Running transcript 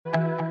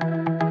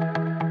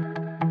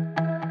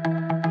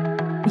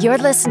You're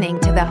listening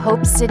to the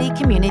Hope City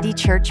Community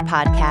Church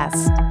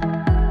podcast.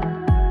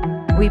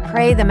 We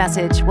pray the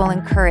message will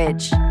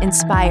encourage,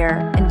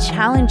 inspire, and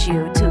challenge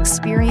you to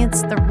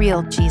experience the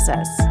real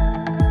Jesus.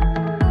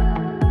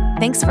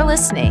 Thanks for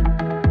listening.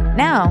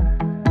 Now,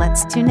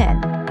 let's tune in.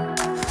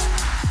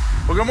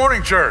 Well, good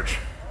morning, church.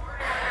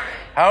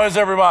 How is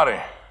everybody?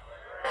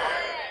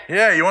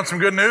 Yeah, you want some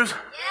good news?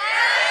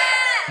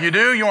 Yeah. You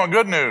do? You want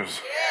good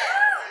news?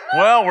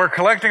 Yeah. Well, we're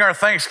collecting our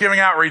Thanksgiving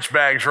outreach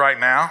bags right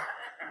now.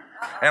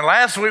 And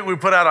last week we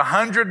put out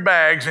 100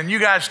 bags and you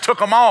guys took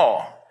them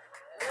all.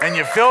 And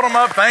you filled them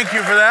up. Thank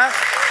you for that.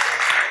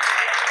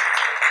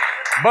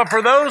 But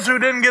for those who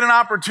didn't get an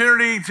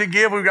opportunity to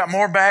give, we've got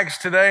more bags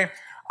today.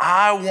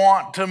 I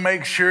want to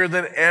make sure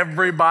that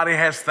everybody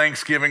has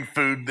Thanksgiving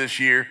food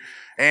this year.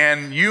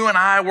 And you and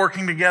I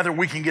working together,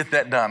 we can get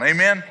that done.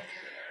 Amen?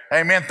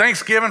 Amen.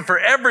 Thanksgiving for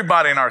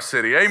everybody in our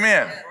city.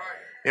 Amen.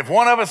 If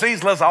one of us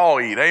eats, let's all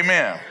eat.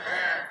 Amen.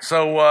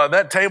 So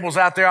that table's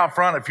out there out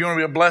front. If you want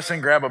to be a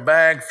blessing, grab a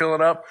bag, fill it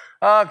up.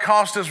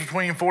 Cost us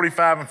between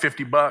 $45 and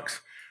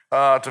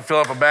 $50 to fill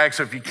up a bag.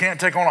 So if you can't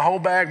take on a whole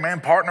bag, man,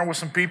 partner with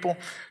some people.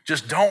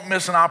 Just don't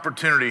miss an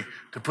opportunity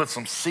to put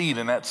some seed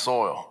in that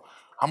soil.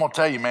 I'm going to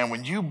tell you, man,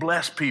 when you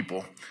bless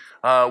people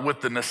with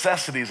the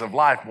necessities of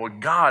life, well,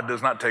 God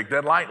does not take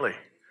that lightly.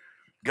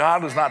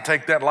 God does not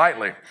take that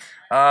lightly.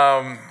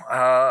 Let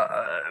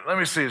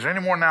me see. Is there any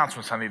more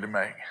announcements I need to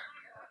make?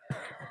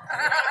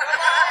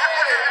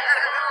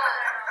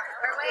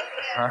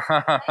 All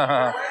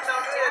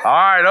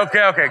right,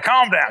 okay.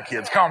 Calm down,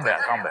 kids. Calm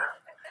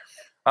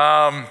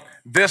down.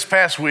 This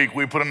past week,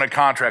 we put in a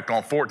contract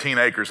on 14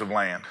 acres of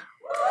land.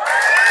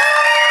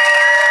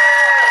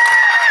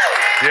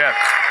 Yeah.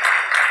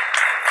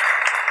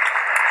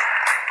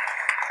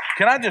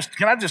 Can I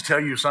just tell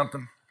you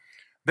something?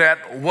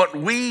 That what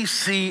we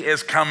see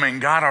as coming,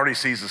 God already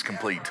sees as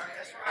complete.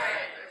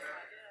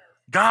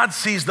 God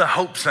sees the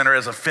Hope Center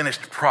as a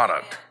finished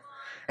product.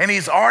 And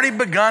He's already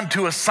begun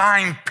to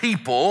assign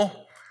people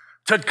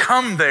to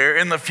come there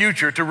in the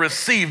future to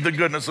receive the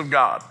goodness of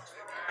God.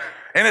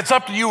 And it's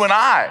up to you and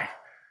I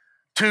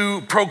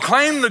to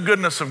proclaim the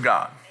goodness of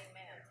God,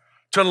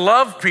 to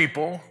love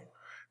people,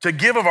 to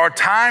give of our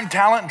time,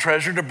 talent, and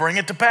treasure to bring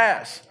it to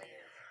pass.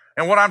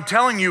 And what I'm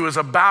telling you is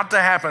about to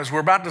happen is we're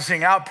about to see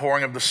an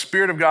outpouring of the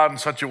Spirit of God in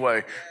such a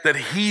way that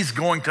He's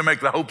going to make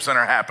the Hope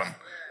Center happen.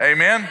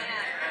 Amen?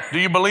 Do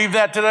you believe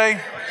that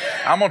today?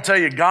 I'm going to tell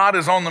you, God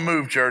is on the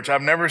move, church.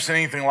 I've never seen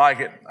anything like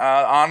it.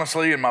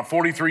 Honestly, in my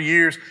 43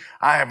 years,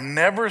 I have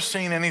never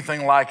seen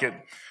anything like it.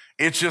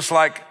 It's just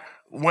like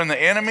when the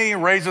enemy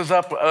raises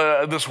up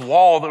this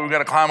wall that we've got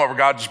to climb over,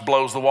 God just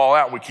blows the wall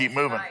out. We keep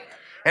moving.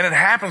 And it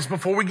happens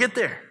before we get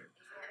there.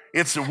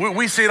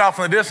 We see it off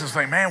in the distance and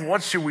think, man,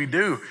 what should we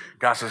do?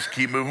 God says,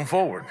 keep moving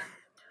forward.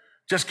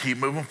 Just keep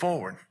moving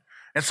forward.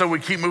 And so we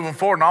keep moving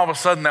forward, and all of a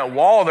sudden that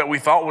wall that we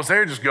thought was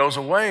there just goes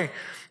away.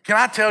 Can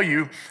I tell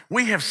you,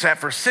 we have sat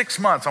for 6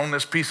 months on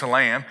this piece of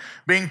land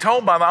being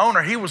told by the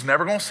owner he was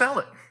never going to sell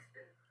it.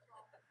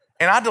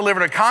 And I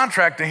delivered a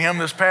contract to him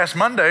this past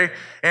Monday,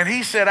 and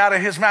he said out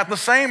of his mouth, the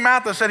same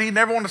mouth that said he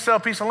never wanted to sell a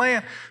piece of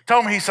land,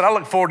 told me, he said, I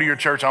look forward to your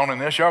church owning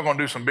this. Y'all going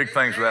to do some big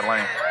things with that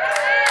land.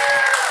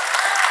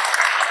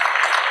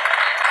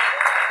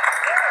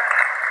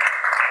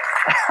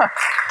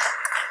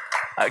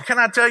 Can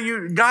I tell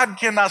you, God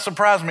cannot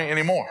surprise me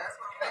anymore.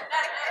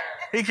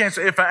 He can't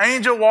say, if an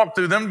angel walked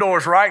through them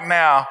doors right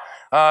now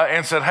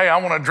and said, hey, I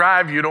want to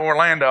drive you to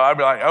Orlando, I'd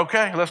be like,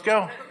 okay, let's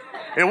go.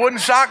 It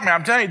wouldn't shock me.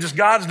 I'm telling you, just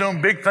God's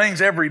doing big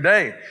things every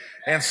day.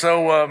 And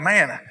so,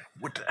 man,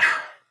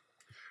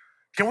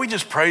 can we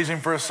just praise Him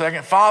for a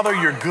second? Father,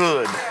 you're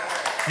good.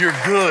 You're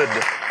good.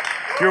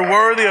 You're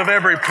worthy of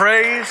every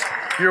praise.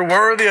 You're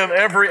worthy of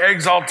every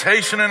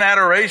exaltation and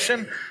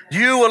adoration.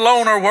 You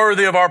alone are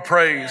worthy of our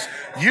praise.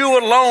 You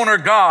alone are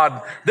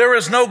God. There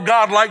is no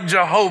God like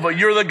Jehovah.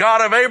 You're the God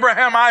of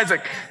Abraham,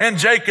 Isaac, and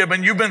Jacob,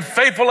 and you've been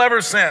faithful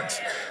ever since.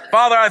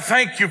 Father, I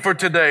thank you for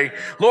today.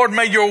 Lord,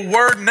 may your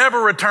word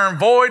never return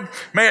void.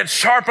 May it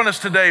sharpen us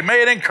today.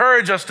 May it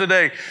encourage us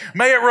today.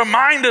 May it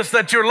remind us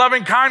that your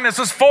loving kindness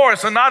is for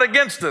us and not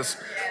against us.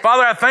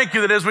 Father, I thank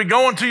you that as we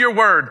go into your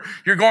word,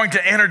 you're going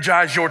to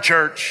energize your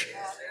church.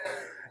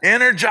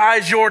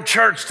 Energize your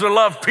church to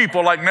love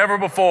people like never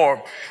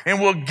before, and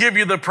we'll give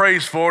you the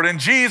praise for it. In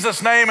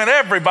Jesus' name, and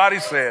everybody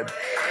said,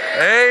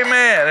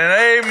 amen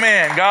and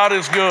amen. God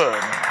is good.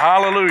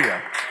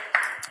 Hallelujah.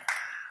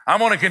 I'm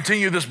going to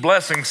continue this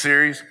blessing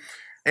series,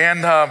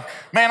 and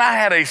man, I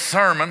had a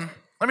sermon.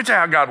 Let me tell you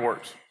how God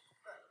works.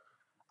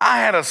 I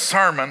had a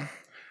sermon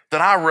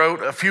that I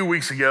wrote a few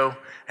weeks ago,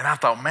 and I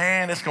thought,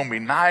 man, it's going to be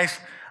nice.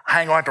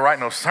 I ain't going to have to write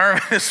no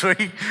sermon this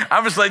week.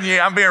 I'm just letting you,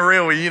 I'm being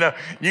real with you. You know,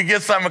 you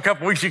get something a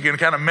couple weeks, you can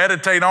kind of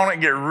meditate on it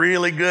and get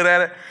really good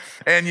at it.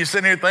 And you're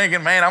sitting here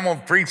thinking, man, I'm going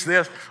to preach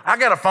this. I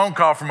got a phone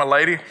call from a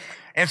lady,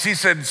 and she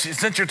said,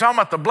 since you're talking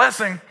about the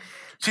blessing,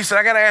 she said,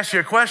 I got to ask you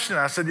a question.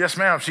 I said, yes,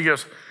 ma'am. She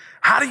goes,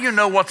 how do you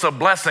know what's a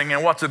blessing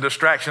and what's a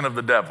distraction of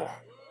the devil?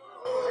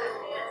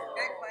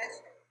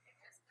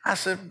 I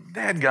said,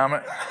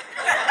 dadgummit.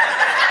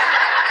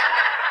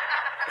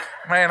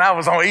 Man, I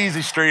was on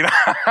Easy Street.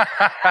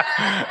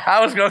 I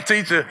was going to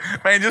teach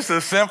just a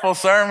simple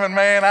sermon,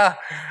 man.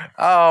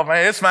 Oh,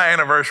 man, it's my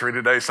anniversary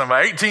today,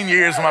 somebody. 18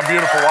 years with my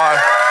beautiful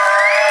wife.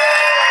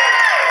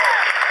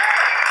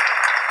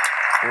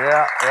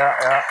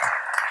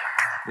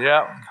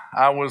 Yeah.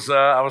 I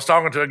was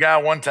talking to a guy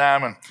one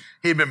time, and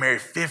he'd been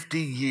married 50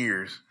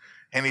 years.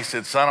 And he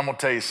said, son, I'm going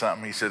to tell you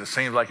something. He said, it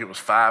seems like it was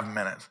 5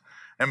 minutes.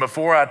 And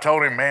before I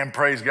told him, man,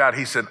 praise God,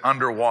 he said,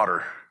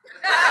 underwater.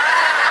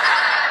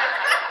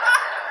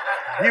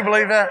 You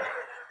believe that?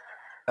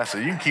 I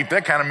said, you can keep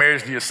that kind of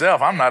marriage to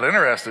yourself. I'm not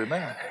interested in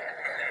that.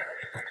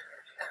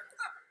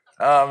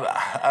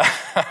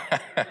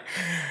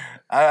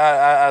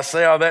 I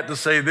say all that to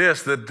say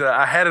this, that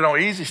I had it on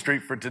Easy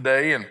Street for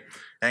today,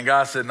 and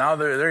God said, no,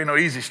 there ain't no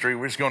Easy Street.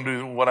 We're just going to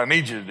do what I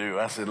need you to do.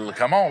 I said,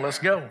 come on, let's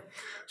go.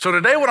 So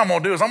today what I'm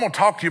going to do is I'm going to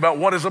talk to you about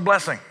what is a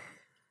blessing.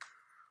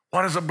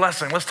 What is a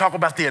blessing? Let's talk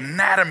about the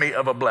anatomy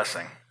of a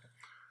blessing.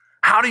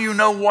 How do you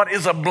know what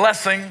is a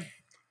blessing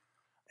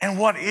and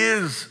what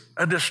is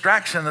a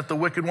distraction that the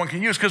wicked one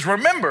can use? Because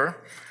remember,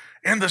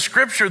 in the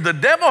scripture, the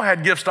devil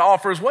had gifts to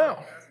offer as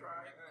well.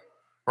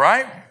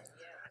 Right?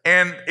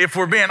 And if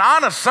we're being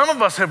honest, some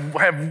of us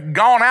have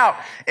gone out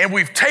and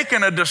we've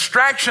taken a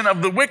distraction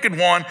of the wicked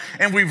one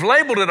and we've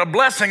labeled it a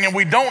blessing, and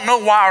we don't know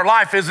why our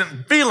life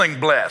isn't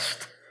feeling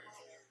blessed.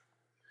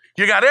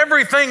 You got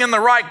everything in the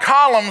right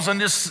columns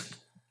and just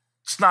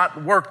it's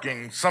not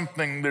working.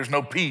 There's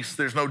no peace,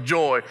 there's no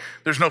joy,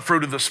 there's no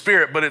fruit of the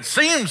Spirit, but it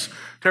seems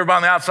to everybody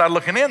on the outside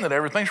looking in that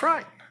everything's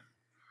right.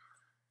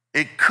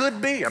 It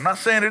could be, I'm not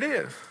saying it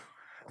is,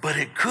 but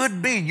it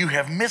could be you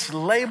have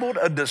mislabeled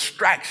a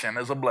distraction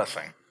as a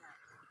blessing.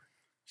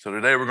 So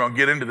today we're going to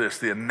get into this,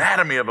 the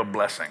anatomy of a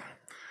blessing.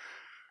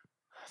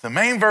 The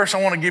main verse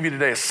I want to give you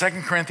today is 2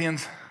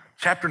 Corinthians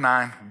chapter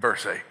 9,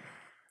 verse 8.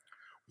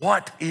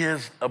 What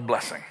is a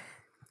blessing?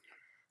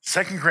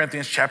 2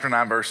 Corinthians chapter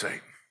 9, verse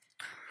 8.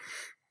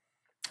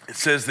 It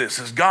says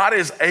this, God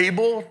is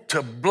able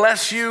to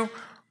bless you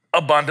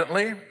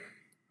abundantly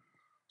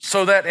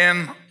so that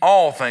in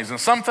all things, in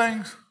some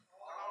things,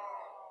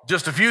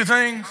 just a few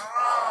things,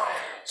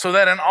 so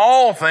that in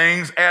all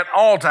things, at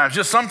all times,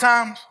 just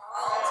sometimes,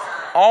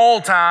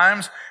 all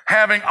times,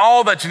 having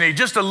all that you need,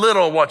 just a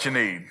little of what you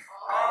need,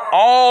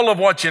 all of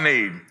what you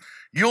need,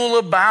 you'll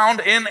abound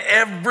in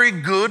every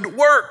good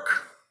work.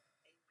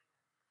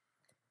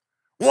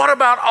 What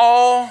about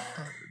all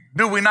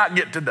do we not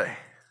get today?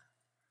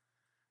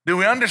 Do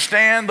we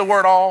understand the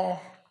word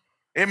all?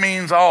 It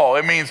means all.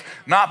 It means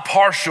not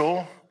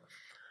partial.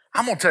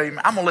 I'm going to tell you,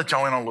 I'm going to let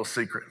y'all in on a little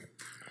secret.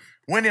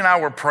 Wendy and I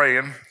were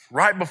praying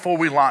right before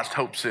we launched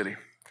Hope City.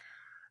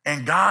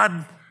 And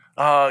God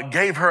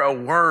gave her a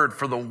word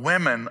for the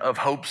women of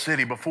Hope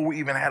City before we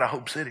even had a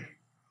Hope City.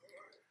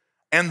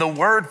 And the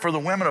word for the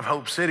women of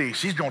Hope City,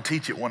 she's going to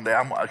teach it one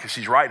day because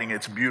she's writing it.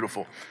 It's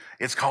beautiful.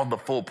 It's called the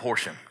full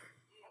portion.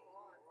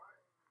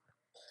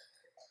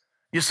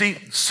 You see,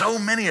 so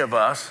many of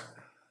us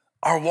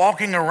are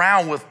walking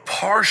around with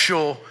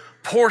partial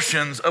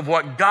portions of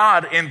what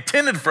God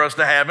intended for us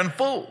to have in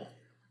full.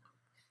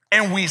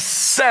 And we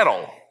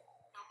settle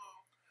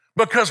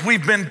because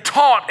we've been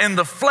taught in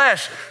the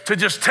flesh to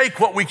just take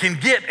what we can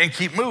get and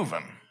keep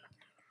moving.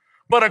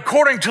 But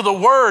according to the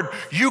word,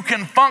 you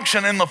can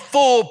function in the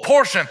full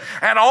portion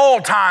at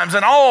all times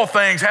and all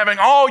things, having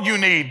all you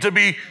need to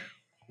be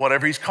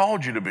whatever he's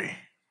called you to be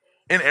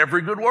in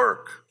every good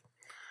work.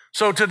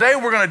 So today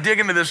we're going to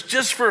dig into this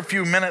just for a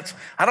few minutes.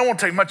 I don't want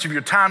to take much of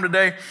your time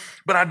today,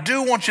 but I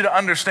do want you to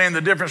understand the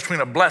difference between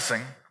a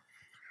blessing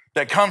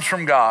that comes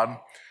from God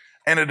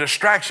and a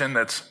distraction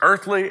that's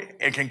earthly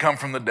and can come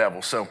from the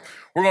devil. So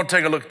we're going to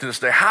take a look at this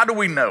today. How do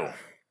we know?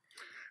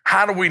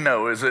 How do we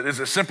know? Is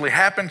it simply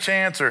happen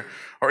chance or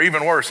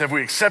even worse? Have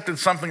we accepted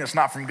something that's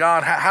not from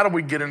God? How do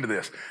we get into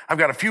this? I've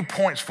got a few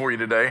points for you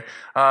today.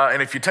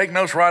 And if you take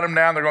notes, write them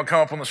down. They're going to come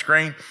up on the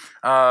screen.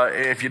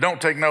 If you don't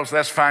take notes,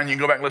 that's fine. You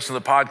can go back and listen to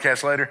the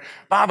podcast later.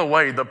 By the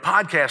way, the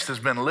podcast has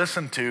been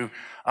listened to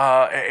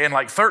in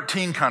like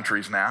 13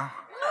 countries now.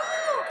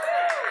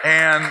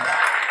 And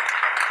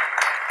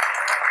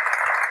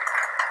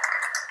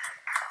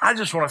I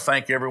just want to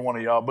thank every one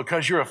of y'all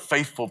because you're a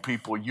faithful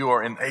people. You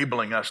are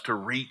enabling us to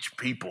reach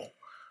people.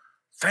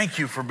 Thank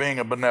you for being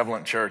a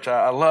benevolent church.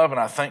 I love and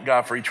I thank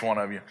God for each one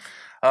of you.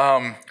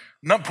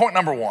 Point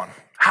number one,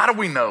 how do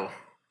we know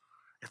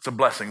it's a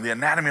blessing? The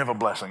anatomy of a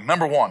blessing.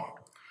 Number one,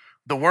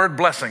 the word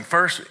blessing.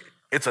 First,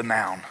 it's a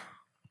noun.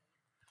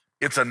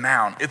 It's a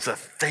noun. It's a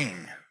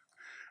thing.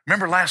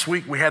 Remember last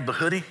week we had the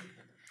hoodie?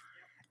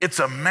 It's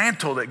a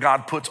mantle that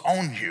God puts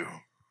on you,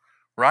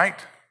 right?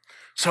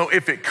 So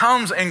if it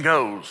comes and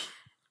goes,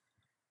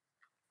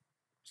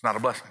 it's not a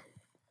blessing.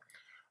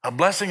 A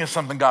blessing is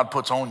something God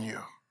puts on you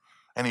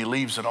and he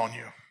leaves it on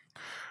you.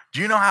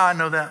 Do you know how I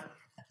know that?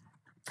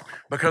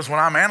 Because when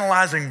I'm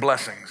analyzing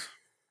blessings,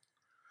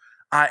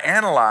 I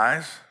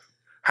analyze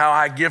how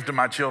I give to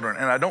my children,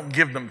 and I don't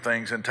give them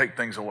things and take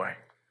things away.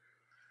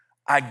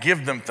 I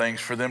give them things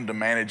for them to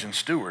manage and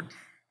steward.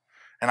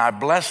 and I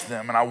bless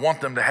them, and I want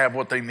them to have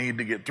what they need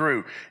to get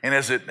through. And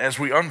as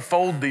we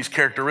unfold these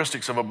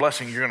characteristics of a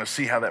blessing, you're going to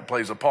see how that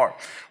plays a part.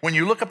 When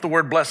you look up the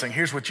word blessing,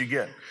 here's what you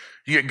get.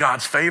 You get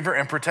God's favor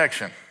and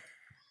protection.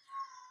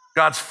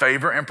 God's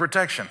favor and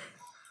protection.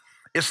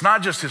 It's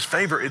not just his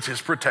favor, it's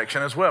his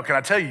protection as well. Can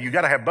I tell you, you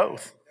got to have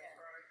both.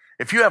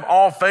 If you have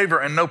all favor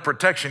and no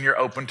protection, you're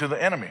open to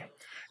the enemy.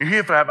 If you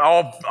have to have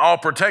all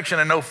protection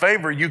and no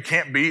favor, you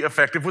can't be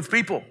effective with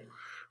people.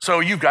 So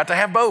you've got to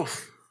have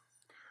both.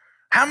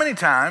 How many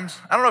times,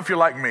 I don't know if you're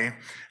like me,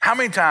 how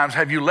many times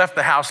have you left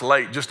the house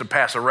late just to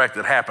pass a wreck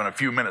that happened a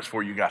few minutes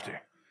before you got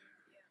there?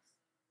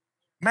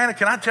 Man,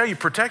 can I tell you,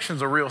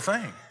 protection's a real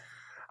thing.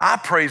 I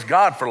praise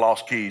God for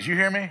lost keys. You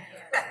hear me?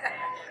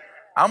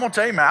 I'm going to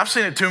tell you, man, I've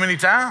seen it too many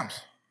times.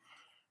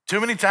 Too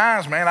many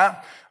times, man.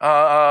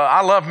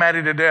 I love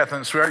Maddie to death,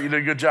 and swear you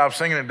did a good job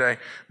singing today,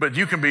 but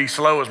you can be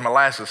slow as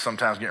molasses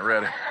sometimes getting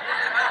ready.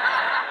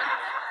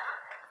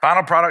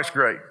 Final product's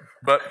great,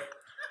 but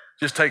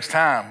just takes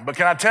time. But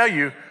can I tell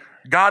you,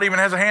 God even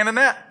has a hand in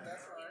that.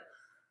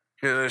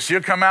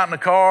 She'll come out in the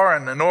car,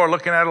 and Nora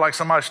looking at her like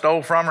somebody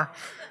stole from her,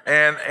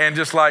 and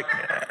just like,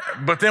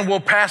 but then we'll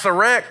pass a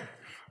wreck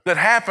that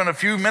happened a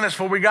few minutes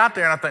before we got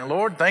there, and I think,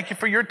 Lord, thank you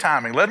for your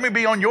timing. Let me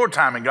be on your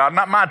timing, God,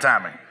 not my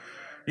timing.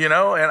 You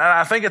know, and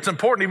I think it's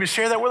important to even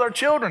share that with our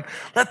children.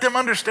 Let them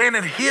understand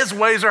that his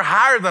ways are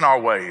higher than our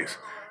ways.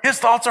 His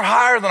thoughts are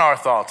higher than our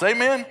thoughts.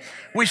 Amen?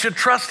 We should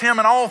trust him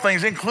in all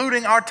things,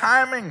 including our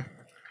timing.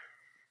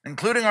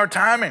 Including our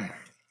timing.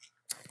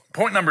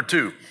 Point number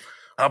 2.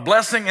 A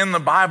blessing in the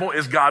Bible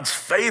is God's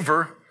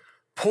favor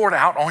poured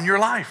out on your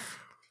life.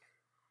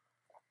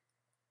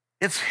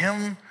 It's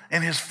him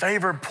and his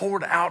favor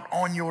poured out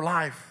on your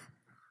life.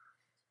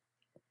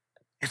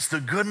 It's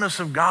the goodness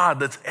of God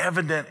that's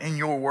evident in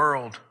your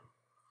world.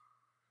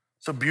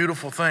 It's a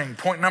beautiful thing.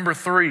 Point number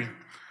 3,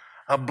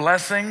 a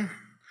blessing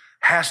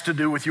has to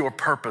do with your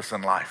purpose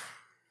in life.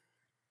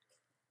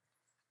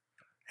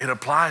 It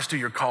applies to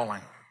your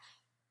calling.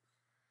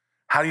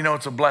 How do you know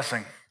it's a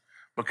blessing?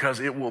 Because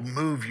it will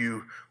move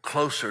you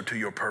closer to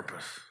your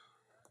purpose.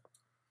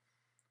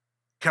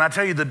 Can I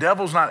tell you, the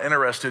devil's not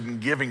interested in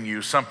giving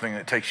you something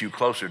that takes you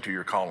closer to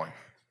your calling.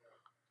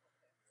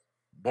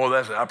 Boy,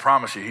 I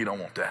promise you, he don't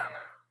want that.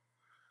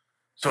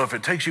 So if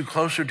it takes you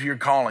closer to your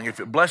calling, if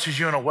it blesses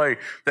you in a way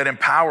that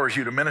empowers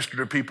you to minister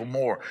to people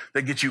more,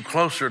 that gets you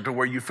closer to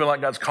where you feel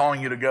like God's calling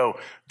you to go,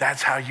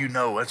 that's how you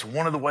know. That's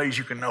one of the ways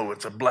you can know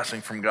it's a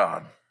blessing from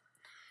God.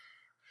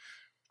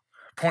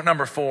 Point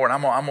number 4,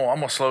 and I'm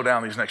gonna slow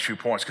down these next few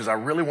points because I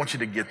really want you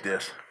to get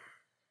this.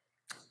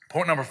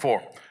 Point number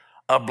 4,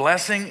 a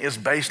blessing is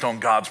based on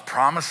God's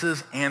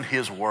promises and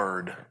his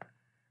word.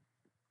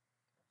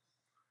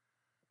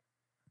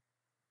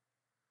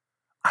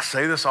 I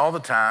say this all the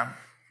time,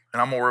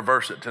 and I'm going to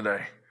reverse it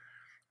today.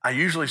 I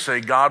usually say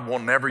God will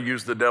never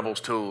use the devil's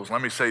tools. Let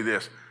me say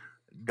this.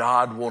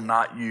 Devil will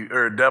not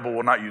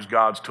use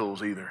God's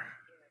tools either.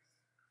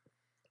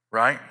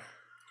 Right?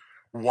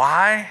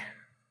 Why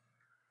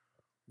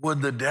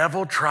would the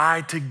devil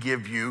try to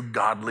give you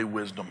godly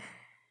wisdom?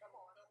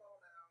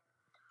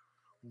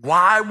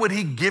 Why would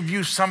he give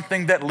you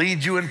something that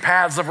leads you in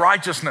paths of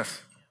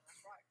righteousness?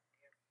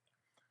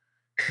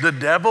 The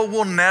devil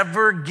will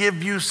never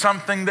give you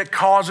something that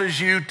causes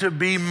you to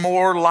be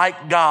more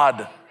like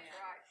God.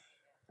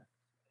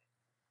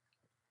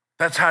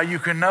 That's how you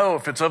can know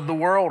if it's of the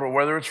world or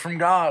whether it's from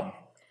God.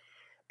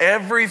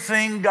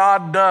 Everything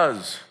God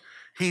does,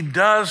 he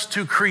does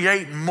to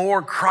create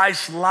more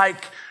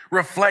Christ-like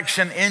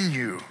reflection in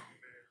you.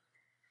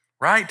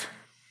 Right?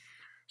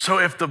 So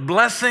if the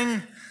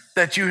blessing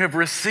that you have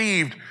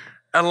received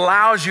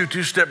allows you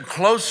to step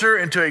closer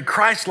into a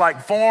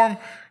Christ-like form,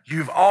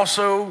 you've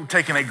also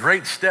taken a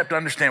great step to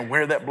understand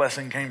where that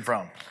blessing came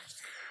from.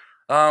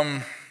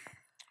 I'm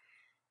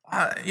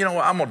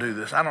going to do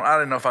this. I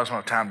didn't know if I was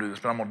going to have time to do this,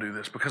 but I'm going to do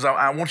this because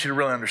I want you to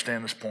really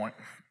understand this point.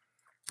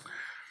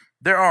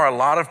 There are a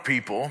lot of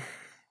people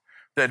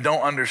that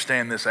don't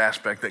understand this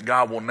aspect, that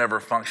God will never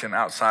function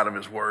outside of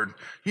his word.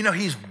 You know,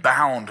 he's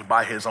bound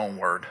by his own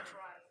word.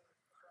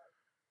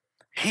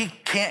 He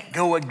can't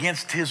go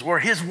against his word.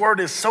 His word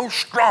is so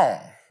strong,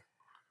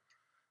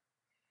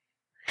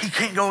 he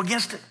can't go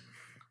against it.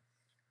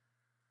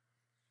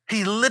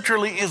 He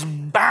literally is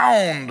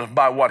bound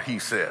by what he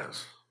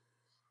says.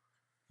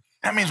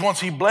 That means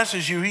once he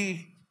blesses you,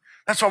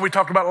 that's what we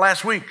talked about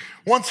last week.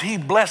 Once he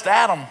blessed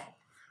Adam,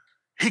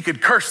 he could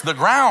curse the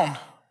ground,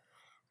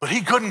 but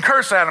he couldn't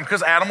curse Adam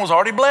because Adam was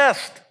already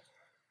blessed.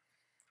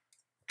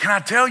 Can I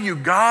tell you,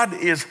 God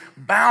is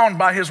bound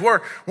by his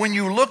word. When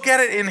you look at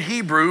it in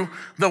Hebrew,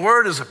 the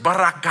word is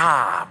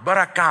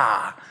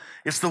barakah.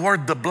 It's the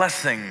word the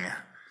blessing.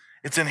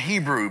 It's in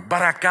Hebrew,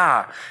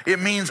 barakah. It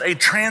means a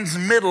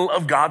transmittal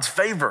of God's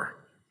favor.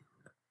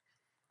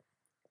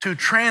 To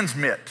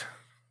transmit.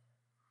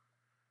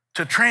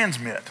 To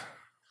transmit.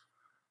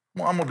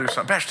 Well, I'm going to do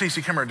something. Pastor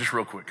TC, come here just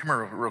real quick. Come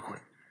here real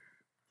quick.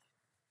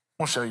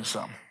 I want to show you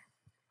something.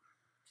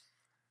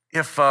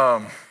 If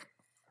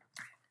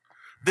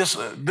this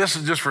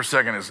is just for a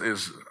second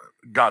is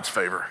God's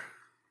favor.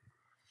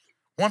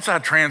 Once I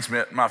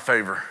transmit my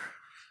favor,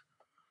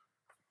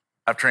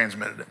 I've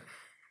transmitted it.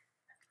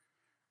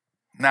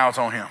 Now it's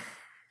on him.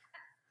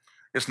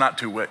 It's not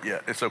too wet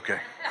yet. It's okay.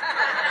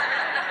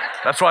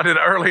 That's why I did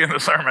it early in the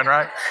sermon,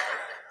 right?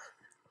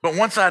 But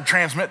once I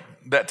transmit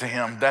that to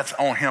him, that's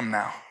on him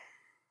now.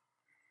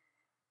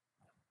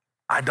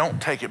 I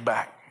don't take it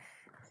back.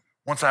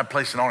 Once I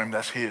place it on him,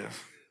 that's his.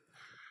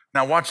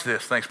 Now watch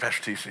this. Thanks,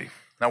 Pastor TC.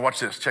 Now watch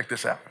this. Check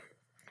this out.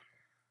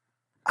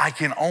 I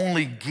can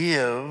only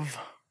give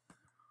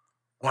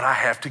what I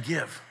have to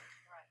give.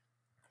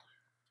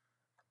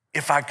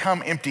 If I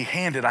come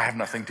empty-handed, I have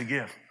nothing to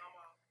give.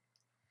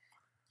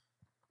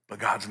 But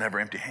God's never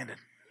empty-handed.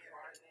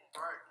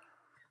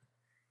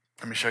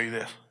 Let me show you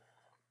this.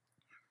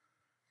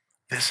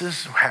 This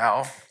is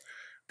how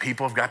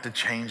people have got to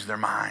change their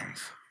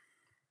minds.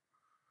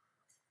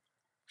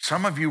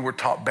 Some of you were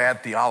taught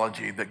bad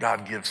theology that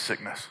God gives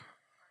sickness.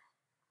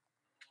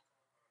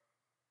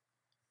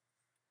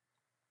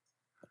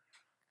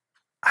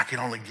 I can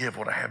only give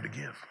what I have to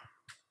give.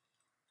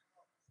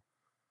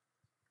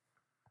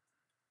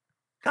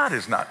 God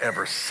is not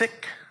ever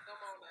sick.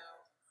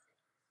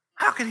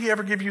 How can he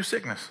ever give you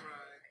sickness?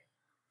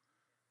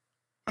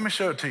 Let me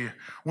show it to you.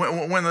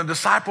 When the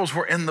disciples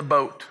were in the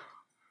boat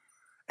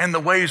and the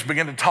waves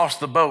began to toss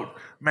the boat,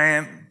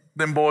 man,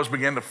 them boys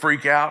began to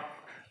freak out.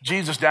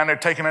 Jesus down there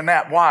taking a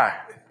nap. Why?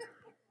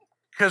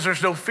 Because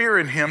there's no fear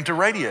in him to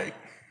radiate.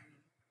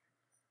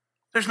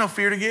 There's no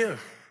fear to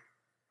give.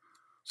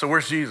 So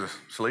where's Jesus?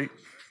 Asleep?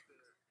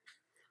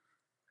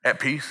 At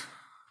peace?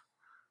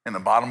 In the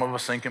bottom of a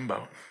sinking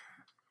boat.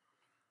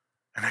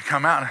 And they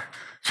come out and,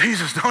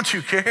 Jesus, don't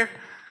you care?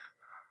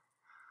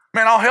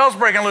 Man, all hell's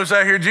breaking loose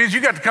out here. Jesus,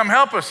 you got to come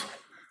help us.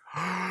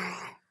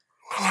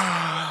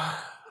 What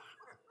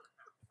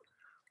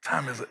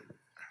time is it?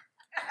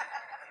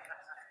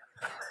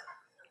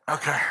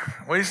 Okay,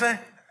 what do you say?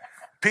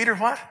 Peter,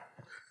 what?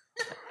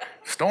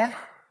 Storm?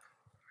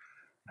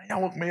 Man,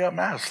 y'all woke me up,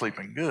 man. I was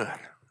sleeping good.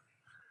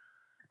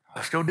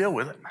 Let's go deal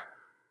with it.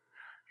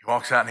 He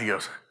walks out and he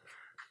goes,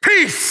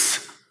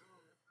 peace!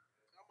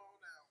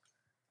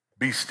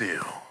 Be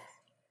still.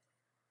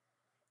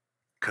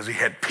 Because he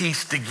had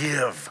peace to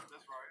give.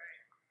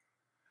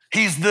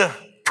 He's the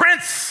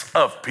Prince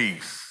of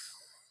Peace.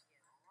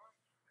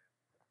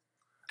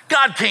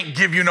 God can't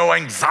give you no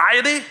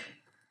anxiety.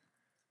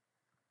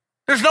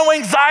 There's no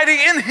anxiety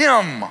in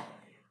him.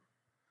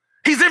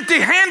 He's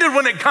empty-handed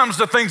when it comes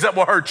to things that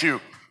will hurt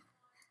you.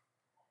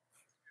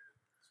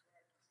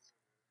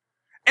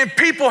 And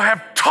people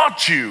have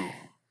taught you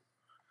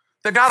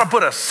that God will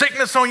put a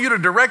sickness on you to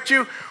direct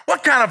you.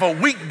 What kind of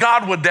a weak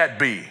God would that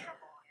be?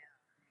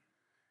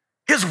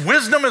 His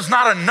wisdom is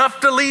not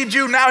enough to lead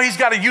you. Now he's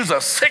got to use a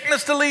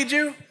sickness to lead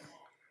you.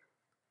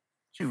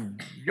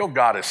 Your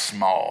God is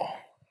small.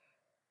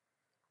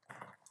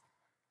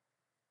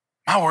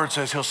 My word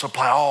says he'll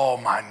supply all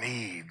my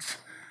needs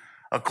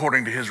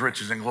according to his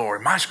riches and glory.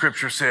 My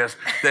scripture says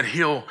that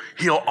he'll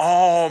heal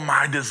all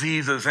my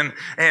diseases and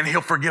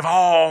he'll forgive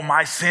all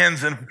my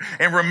sins and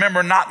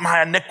remember not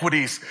my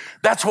iniquities.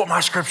 That's what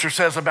my scripture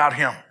says about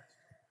him.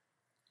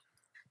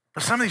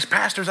 But some of these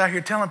pastors out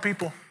here telling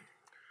people,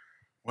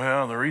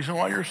 well, the reason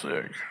why you're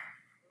sick is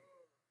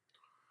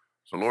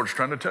the Lord's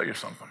trying to tell you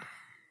something. What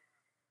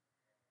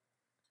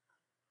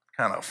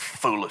kind of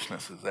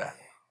foolishness is that?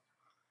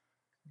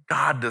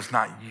 God does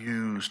not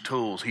use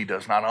tools he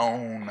does not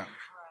own.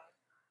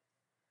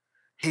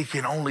 He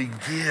can only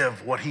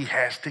give what he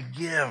has to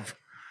give,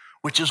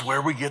 which is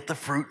where we get the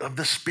fruit of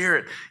the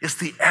Spirit. It's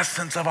the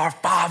essence of our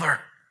Father.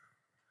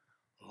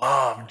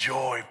 Love,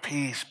 joy,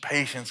 peace,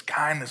 patience,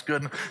 kindness,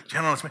 goodness,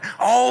 gentleness,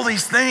 all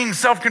these things,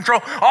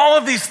 self-control, all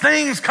of these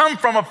things come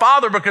from a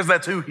Father because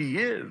that's who he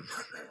is.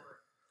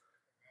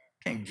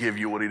 Can't give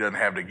you what he doesn't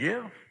have to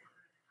give.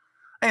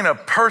 Ain't a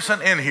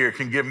person in here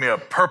can give me a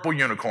purple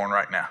unicorn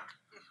right now.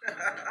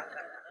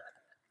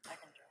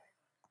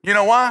 You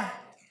know why?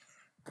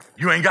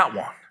 You ain't got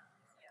one.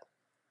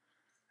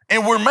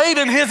 And we're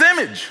made in his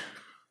image.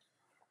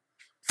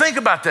 Think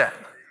about that.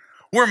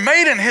 We're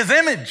made in his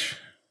image.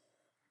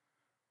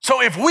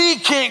 So if we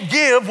can't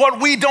give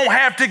what we don't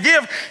have to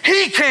give,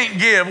 he can't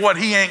give what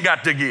he ain't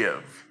got to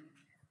give.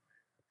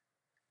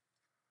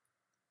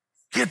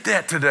 Get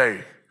that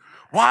today.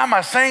 Why am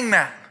I saying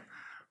that?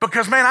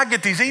 Because, man, I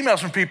get these emails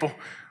from people.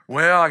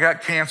 Well, I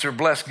got cancer,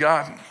 bless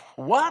God.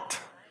 What?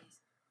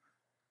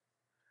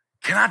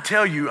 Can I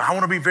tell you, I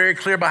want to be very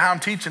clear about how I'm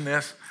teaching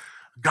this.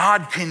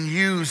 God can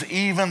use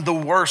even the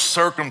worst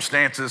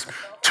circumstances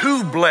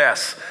to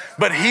bless,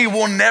 but he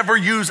will never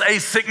use a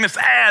sickness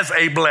as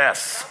a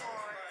bless.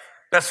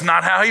 That's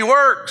not how he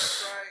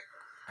works.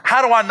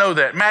 How do I know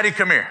that? Maddie,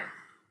 come here.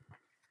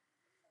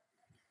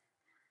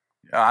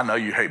 I know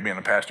you hate being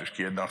a pastor's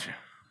kid, don't you?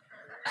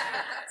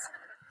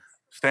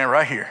 Stand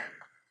right here.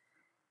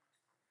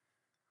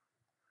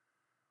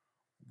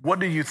 What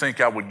do you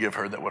think I would give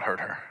her that would hurt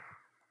her?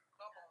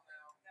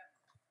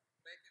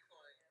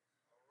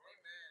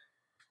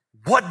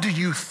 What do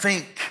you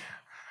think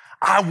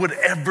I would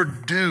ever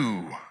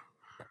do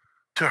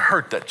to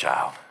hurt that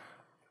child?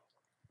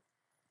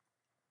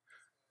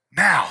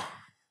 Now,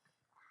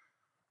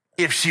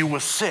 if she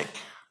was sick,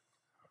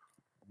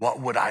 what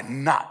would I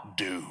not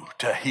do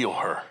to heal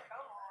her?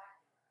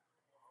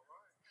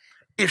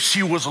 If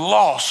she was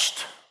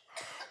lost,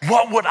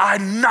 what would I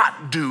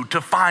not do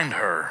to find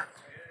her?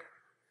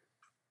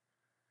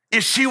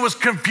 If she was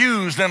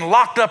confused and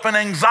locked up in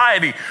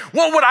anxiety,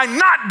 what would I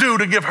not do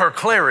to give her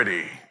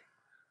clarity?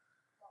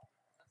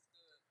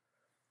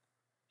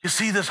 You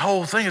see, this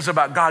whole thing is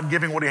about God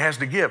giving what he has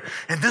to give.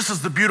 And this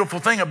is the beautiful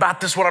thing about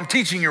this, what I'm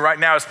teaching you right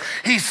now, is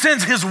he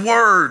sends his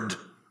word.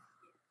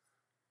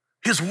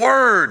 His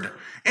word.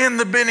 In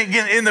the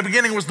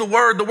beginning was the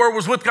word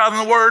was with God,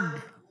 and the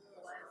word.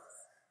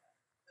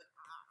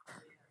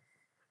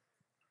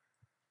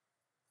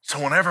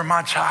 So whenever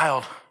my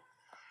child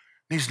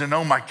needs to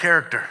know my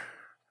character,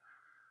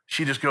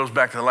 she just goes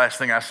back to the last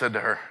thing I said to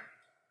her.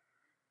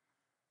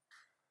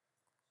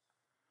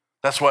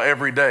 That's why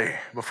every day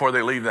before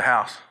they leave the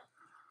house,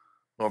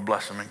 Lord,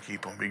 bless them and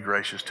keep them. Be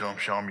gracious to them.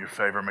 Show them your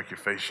favor. Make your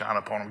face shine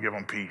upon them. Give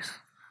them peace.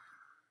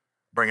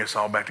 Bring us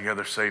all back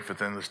together safe at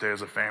the end of this day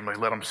as a family.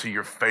 Let them see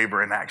your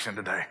favor in action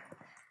today.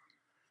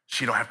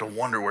 She don't have to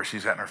wonder where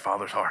she's at in her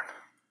Father's heart.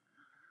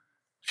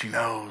 She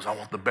knows I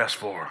want the best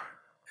for her.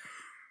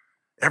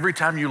 Every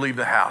time you leave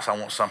the house, I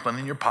want something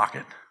in your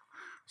pocket,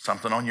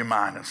 something on your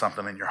mind, and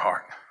something in your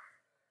heart.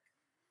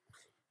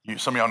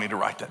 Some of y'all need to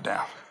write that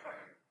down.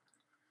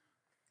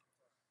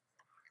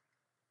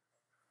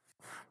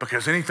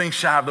 Because anything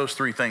shy of those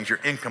three things, you're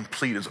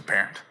incomplete as a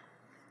parent.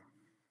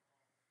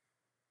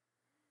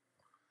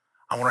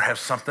 I want her to have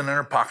something in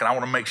her pocket. I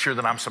want to make sure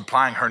that I'm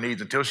supplying her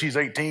needs. Until she's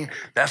 18,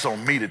 that's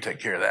on me to take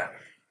care of that.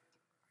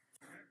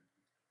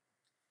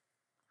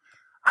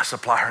 I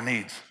supply her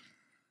needs.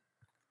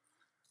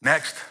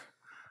 Next,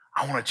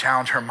 I want to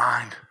challenge her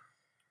mind.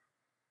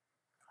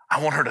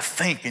 I want her to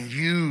think and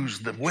use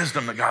the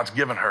wisdom that God's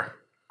given her.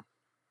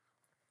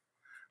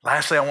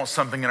 Lastly, I want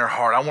something in her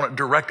heart. I want it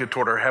directed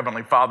toward her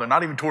Heavenly Father,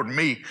 not even toward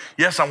me.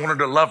 Yes, I want her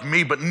to love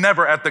me, but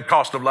never at the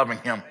cost of loving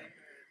him.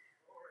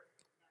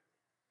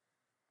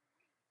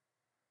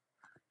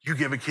 You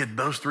give a kid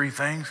those three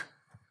things,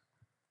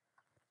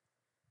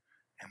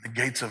 and the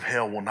gates of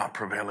hell will not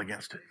prevail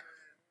against it.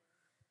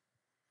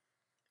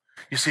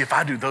 You see, if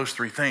I do those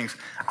three things,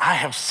 I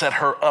have set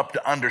her up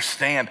to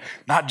understand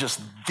not just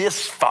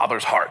this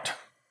father's heart,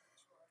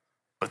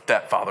 but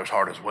that father's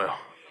heart as well.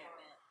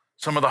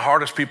 Some of the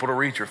hardest people to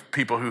reach are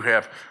people who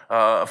have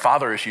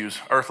father issues,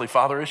 earthly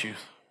father issues,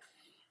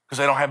 because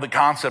they don't have the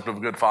concept of a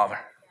good father.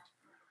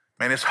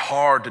 Man, it's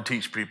hard to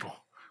teach people.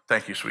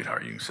 Thank you,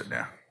 sweetheart. You can sit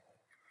down.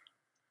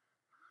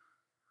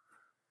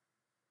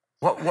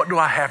 What do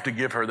I have to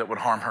give her that would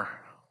harm her?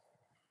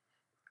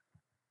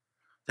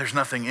 There's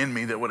nothing in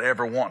me that would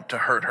ever want to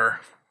hurt her.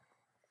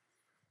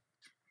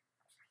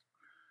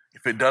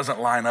 If it doesn't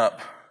line up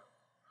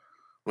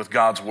with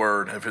God's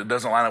word, if it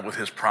doesn't line up with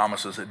his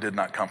promises, it did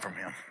not come from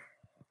him.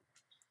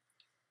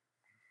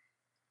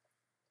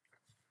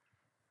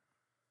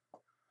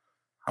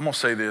 I'm going to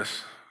say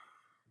this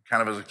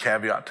kind of as a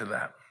caveat to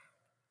that.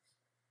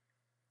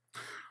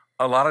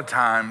 A lot of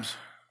times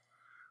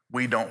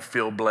we don't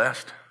feel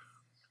blessed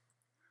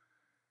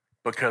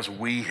because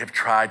we have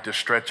tried to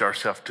stretch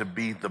ourselves to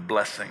be the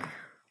blessing.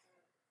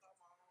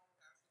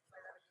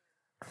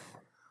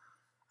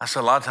 I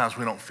said a lot of times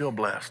we don't feel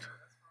blessed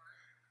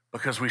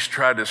because we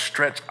try to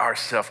stretch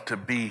ourselves to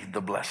be the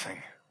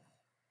blessing.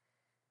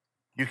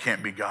 You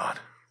can't be God.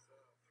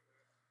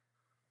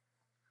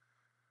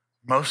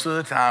 Most of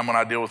the time when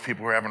I deal with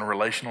people who are having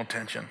relational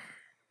tension,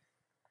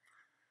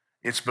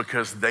 it's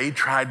because they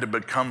tried to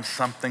become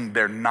something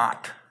they're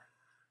not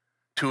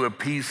to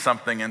appease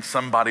something in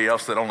somebody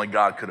else that only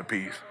God could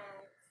appease.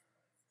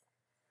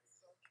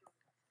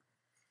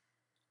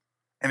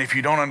 And if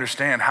you don't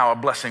understand how a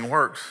blessing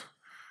works,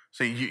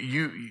 see,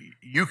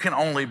 you can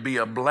only be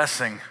a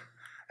blessing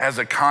as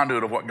a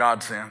conduit of what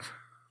God sends.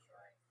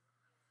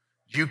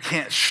 You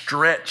can't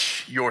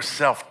stretch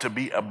yourself to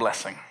be a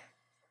blessing.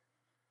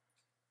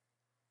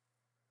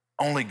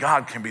 Only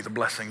God can be the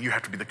blessing. You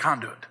have to be the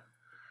conduit.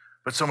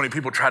 But so many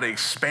people try to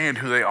expand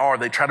who they are.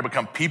 They try to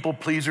become people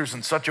pleasers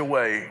in such a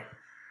way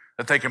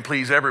that they can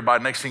please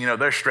everybody. Next thing you know,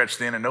 they're stretched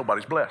thin and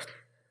nobody's blessed.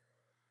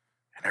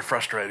 And they're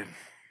frustrated.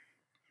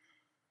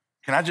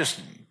 Can I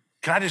just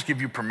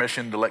give you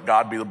permission to let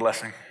God be the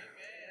blessing?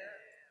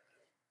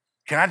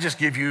 Can I just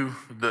give you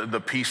the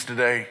peace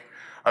today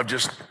of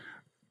just,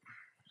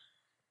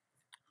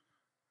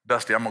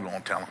 Dusty, I'm going to go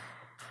and tell him.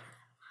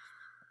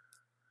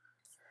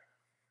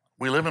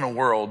 We live in a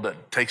world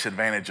that takes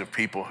advantage of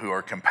people who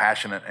are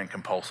compassionate and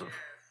compulsive.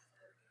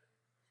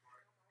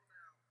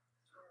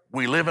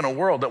 We live in a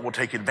world that will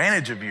take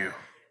advantage of you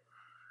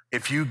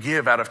if you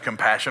give out of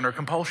compassion or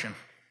compulsion.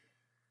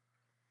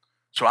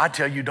 So I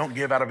tell you, don't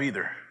give out of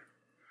either.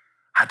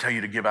 I tell you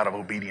to give out of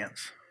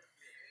obedience.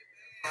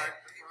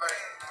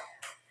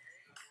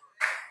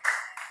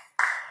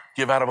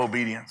 Give out of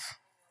obedience.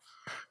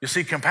 You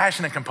see,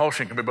 compassion and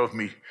compulsion can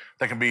be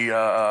they can be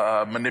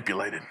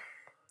manipulated.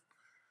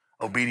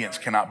 Obedience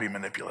cannot be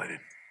manipulated.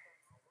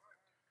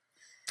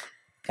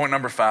 Point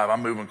number 5,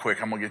 I'm moving quick.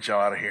 I'm going to get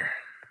y'all out of here.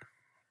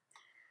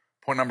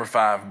 Point number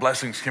 5,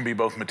 blessings can be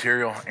both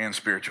material and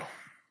spiritual.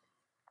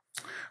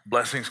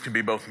 Blessings can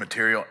be both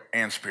material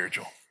and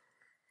spiritual.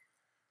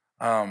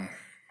 As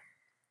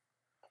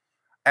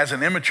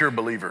an immature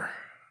believer,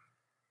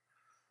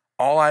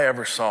 all I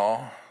ever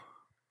saw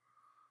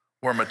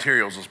were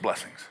materials as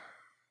blessings.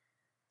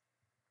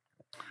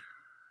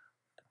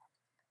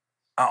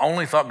 I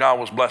only thought God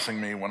was blessing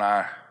me when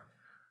I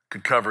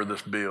could cover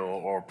this bill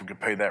or could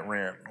pay that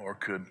rent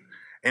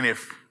and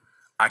if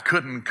I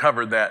couldn't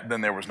cover that,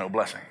 then there was no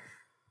blessing.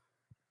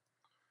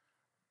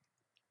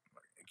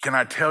 Can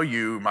I tell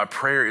you, my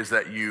prayer is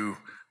that you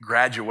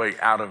graduate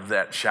out of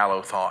that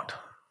shallow thought.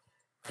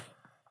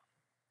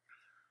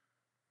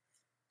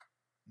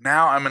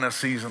 Now I'm in a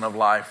season of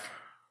life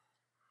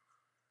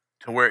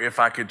to where if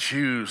I could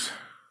choose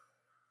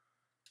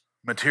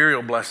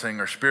material blessing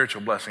or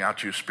spiritual blessing, I'll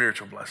choose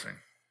spiritual blessing.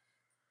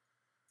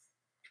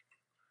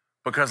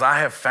 Because I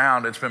have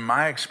found, it's been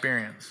my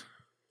experience,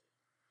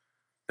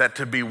 that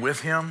to be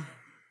with him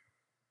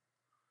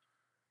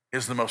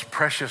is the most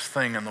precious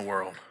thing in the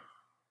world.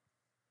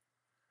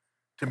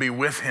 To be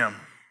with him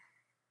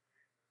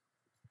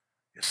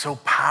is so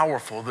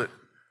powerful that,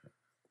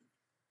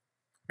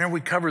 man,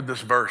 we covered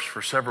this verse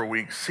for several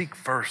weeks. Seek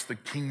first the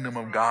kingdom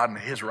of God and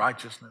his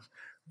righteousness,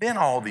 then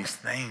all these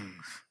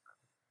things.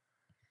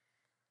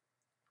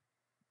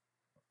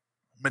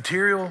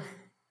 Material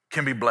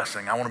can be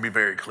blessing. I want to be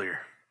very clear.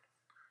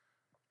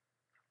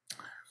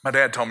 My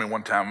dad told me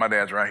one time, my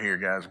dad's right here,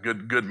 guys,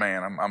 good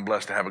man. I'm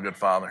blessed to have a good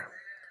father.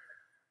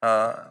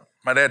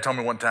 My dad told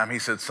me one time, he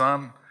said,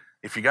 son,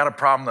 if you got a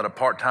problem that a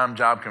part-time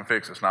job can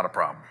fix, it's not a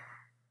problem.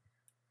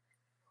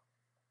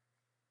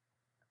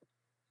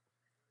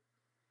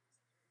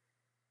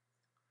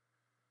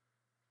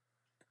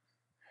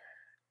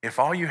 If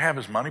all you have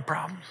is money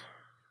problems,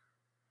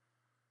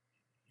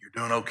 you're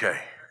doing okay.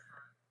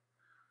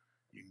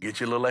 You can get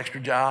you a little extra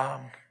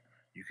job.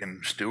 You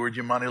can steward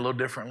your money a little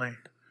differently.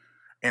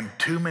 And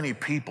too many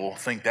people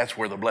think that's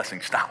where the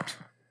blessing stops.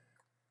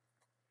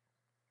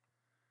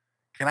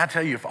 Can I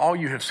tell you, if all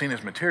you have seen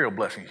is material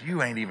blessings,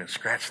 you ain't even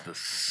scratched the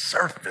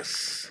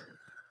surface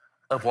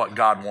of what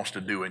God wants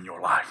to do in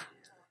your life.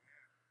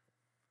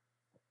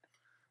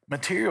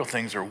 Material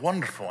things are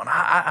wonderful. And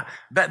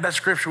that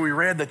scripture we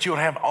read, that you'll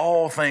have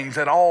all things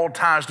at all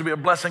times to be a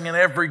blessing in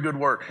every good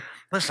work.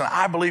 Listen,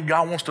 I believe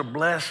God wants to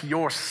bless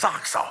your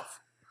socks off.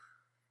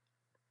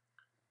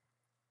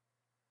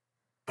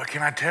 But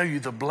can I tell you,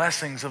 the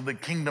blessings of the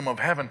kingdom of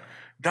heaven,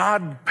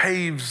 God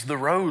paves the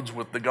roads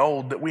with the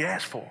gold that we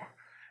ask for.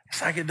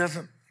 It's like and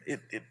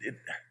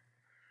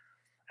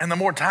the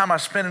more time I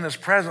spend in his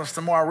presence,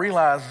 the more I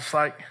realize it's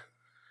like,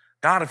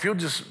 God, if you'll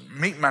just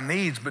meet my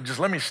needs, but just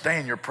let me stay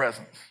in your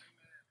presence.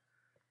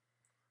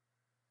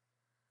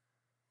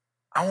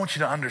 I want you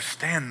to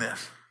understand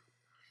this,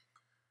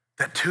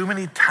 that too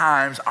many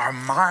times our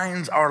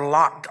minds are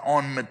locked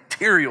on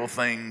material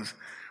things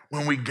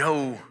when we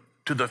go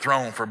to the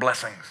throne for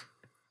blessings.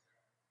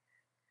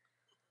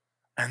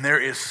 And there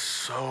is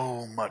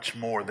so much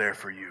more there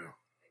for you.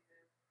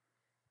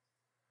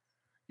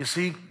 You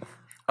see,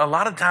 a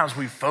lot of times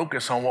we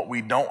focus on what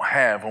we don't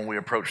have when we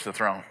approach the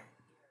throne.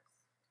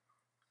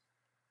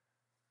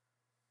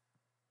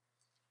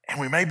 And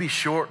we may be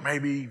short,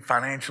 maybe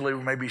financially,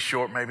 we may be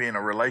short, maybe in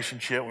a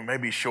relationship, we may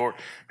be short,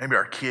 maybe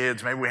our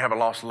kids, maybe we have a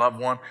lost loved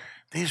one.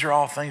 These are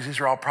all things,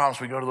 these are all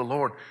problems. We go to the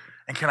Lord.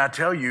 And can I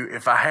tell you,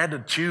 if I had to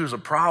choose a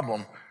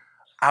problem,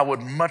 I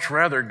would much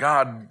rather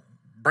God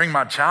bring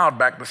my child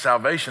back to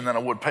salvation than I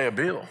would pay a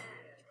bill.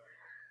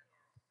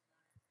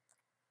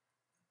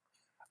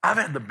 I've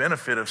had the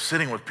benefit of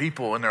sitting with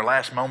people in their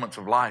last moments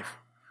of life,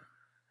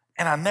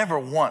 and I never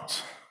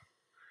once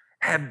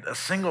had a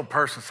single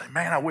person say,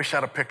 man, I wish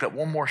I'd have picked up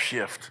one more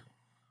shift.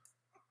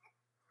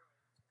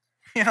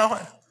 You know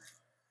what?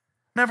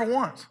 Never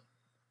once.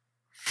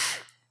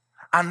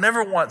 I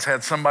never once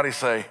had somebody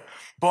say,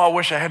 boy, I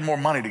wish I had more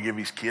money to give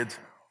these kids.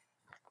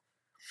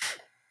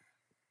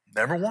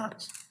 Never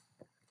once.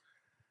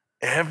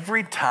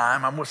 Every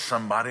time I'm with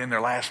somebody in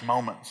their last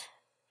moments,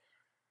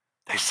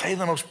 they say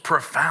the most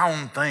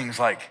profound things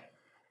like,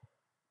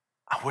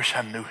 I wish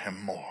I knew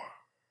him more.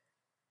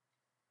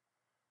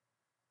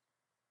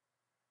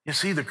 You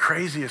see, the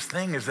craziest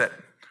thing is that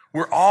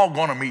we're all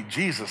going to meet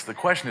Jesus. The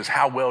question is,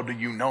 how well do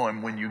you know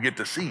him when you get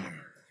to see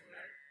him?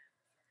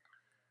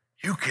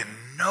 You can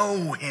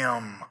know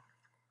him.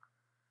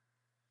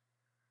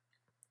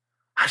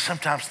 I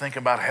sometimes think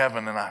about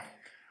heaven and I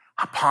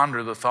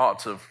ponder the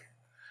thoughts of,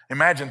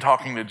 imagine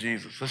talking to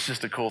Jesus. That's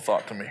just a cool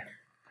thought to me.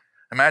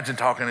 Imagine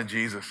talking to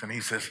Jesus and he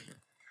says,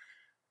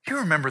 do you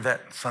remember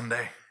that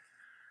Sunday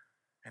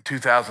in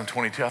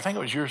 2022? I think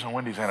it was yours and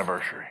Wendy's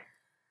anniversary.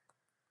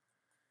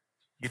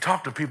 You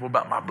talked to people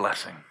about my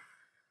blessing.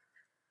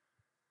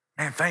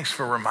 Man, thanks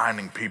for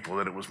reminding people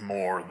that it was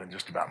more than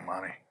just about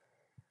money.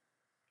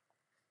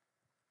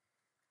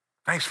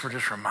 Thanks for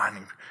just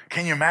reminding.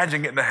 Can you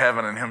imagine getting to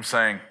heaven and him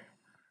saying,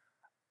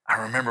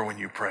 I remember when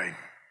you prayed.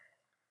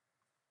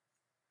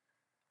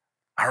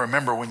 I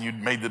remember when you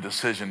made the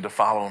decision to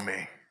follow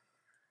me.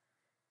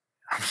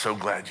 I'm so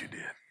glad you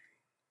did.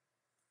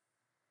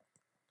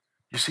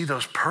 You see,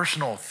 those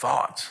personal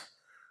thoughts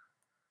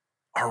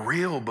are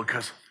real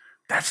because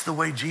that's the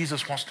way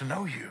Jesus wants to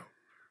know you.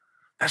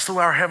 That's the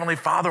way our Heavenly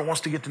Father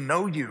wants to get to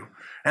know you.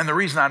 And the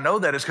reason I know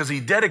that is because he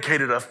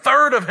dedicated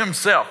 1/3 of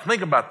himself,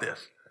 think about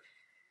this,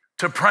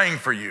 to praying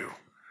for you.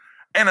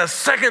 And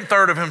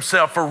 2/3 of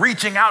himself for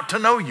reaching out to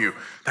know you.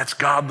 That's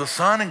God the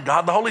Son and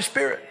God the Holy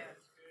Spirit.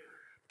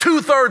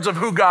 2/3 of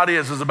who God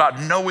is about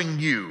knowing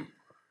you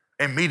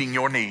and meeting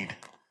your need.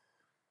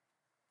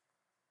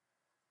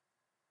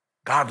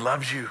 God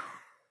loves you.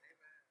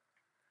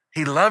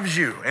 He loves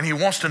you and he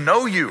wants to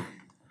know you.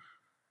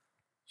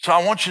 So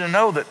I want you to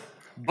know that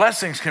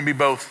blessings can be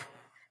both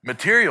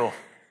material,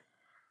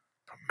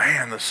 but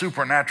man, the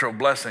supernatural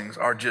blessings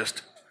are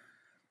just,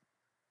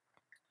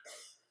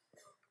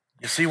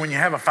 you see, when you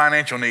have a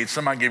financial need,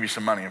 somebody give you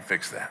some money and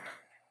fix that.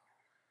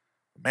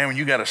 Man, when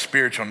you got a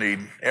spiritual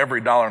need,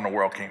 every dollar in the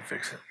world can't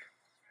fix it.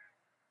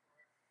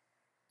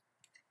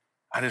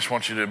 I just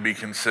want you to be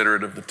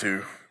considerate of the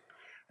two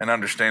and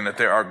understand that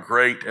there are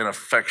great and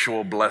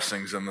effectual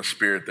blessings in the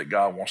Spirit that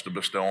God wants to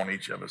bestow on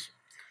each of us.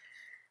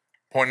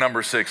 Point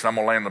number 6, and I'm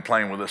going to land the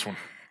plane with this one.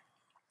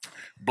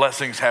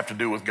 Blessings have to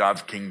do with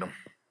God's kingdom.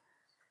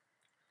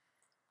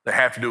 They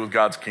have to do with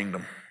God's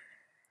kingdom.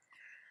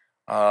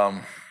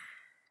 I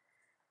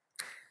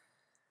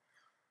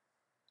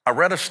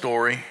read a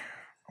story,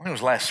 I think it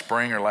was last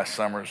spring or last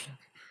summer.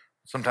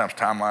 Sometimes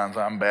timelines,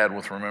 I'm bad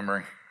with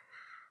remembering.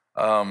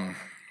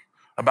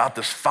 About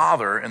this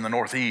father in the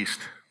Northeast.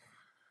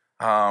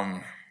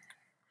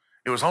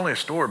 It was only a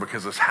story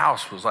because this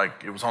house was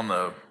like, it was on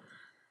the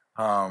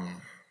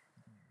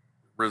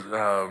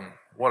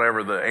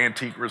whatever, the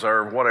antique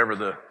reserve, whatever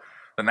the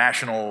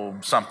national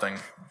something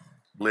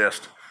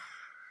list.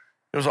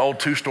 It was an old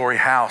 2-story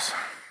house,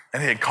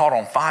 and it had caught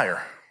on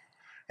fire.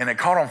 And it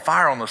caught on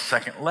fire on the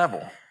 2nd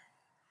level.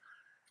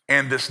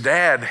 And this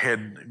dad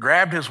had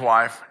grabbed his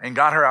wife and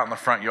got her out in the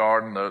front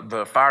yard, and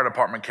the fire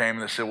department came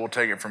and they said, we'll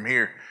take it from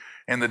here.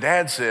 And the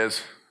dad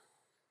says,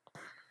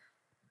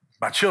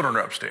 my children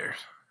are upstairs.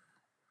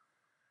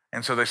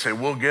 And so they say,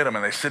 we'll get him,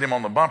 and they sit him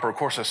on the bumper. Of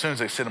course, as soon as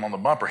they sit him on the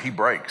bumper, he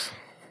breaks.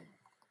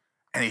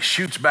 And he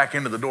shoots back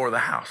into the door of the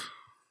house.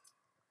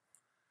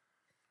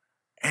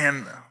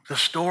 And the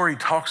story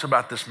talks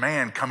about this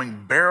man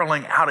coming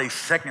barreling out a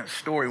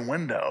 2nd-story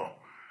window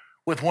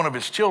with one of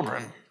his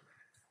children.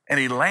 And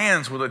he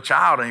lands with a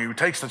child, and he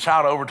takes the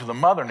child over to the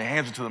mother, and he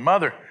hands it to the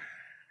mother.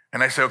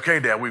 And they say, okay,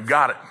 Dad, we've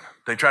got it.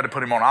 They tried to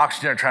put him on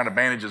oxygen. They're trying to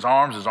bandage his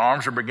arms. His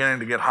arms are beginning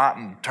to get hot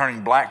and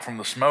turning black from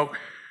the smoke.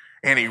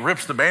 And he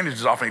rips the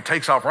bandages off, and he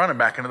takes off running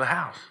back into the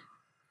house.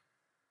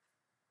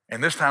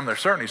 And this time, they're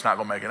certain he's not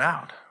going to make it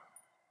out.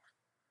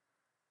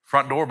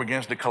 Front door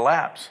begins to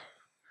collapse.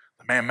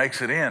 The man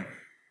makes it in.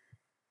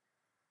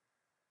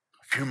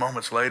 A few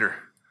moments later,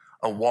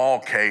 a wall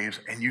caves,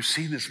 and you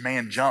see this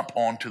man jump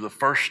onto the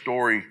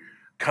 1st-story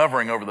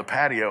covering over the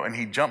patio, and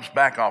he jumps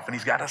back off, and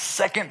he's got a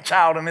 2nd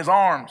child in his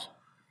arms.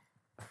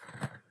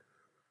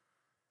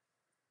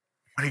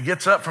 When he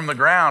gets up from the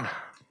ground,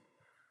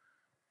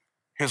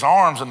 his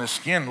arms and his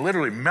skin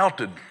literally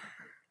melted.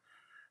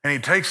 And he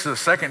takes the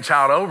 2nd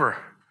child over,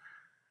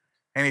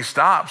 and he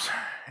stops,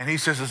 and he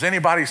says, has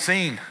anybody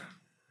seen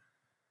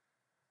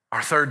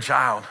our 3rd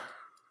child?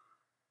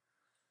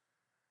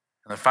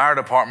 And the fire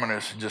department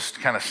is just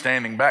kind of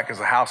standing back because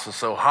the house is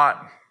so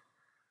hot.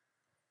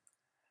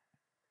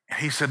 And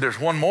he said, there's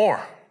one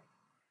more.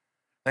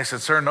 They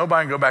said, sir,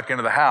 nobody can go back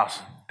into the house.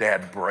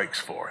 Dad breaks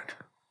for it.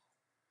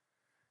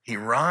 He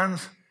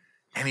runs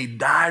and he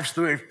dives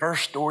through a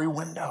 1st-story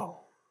window.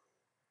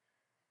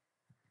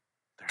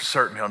 They're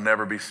certain he'll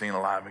never be seen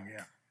alive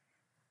again.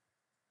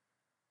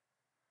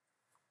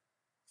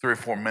 3 or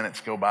 4 minutes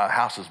go by, the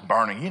house is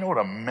burning. You know what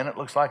a minute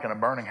looks like in a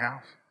burning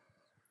house?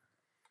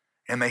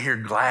 And they hear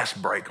glass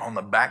break on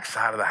the back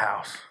side of the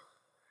house.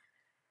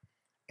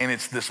 And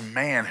it's this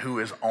man who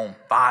is on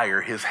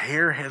fire. His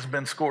hair has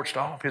been scorched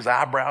off. His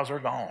eyebrows are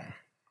gone.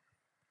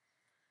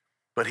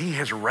 But he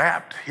has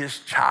wrapped his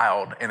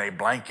child in a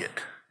blanket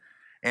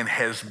and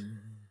has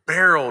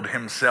barreled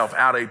himself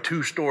out a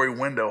 2-story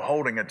window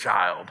holding a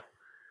child.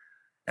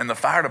 And the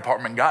fire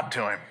department got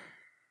to him.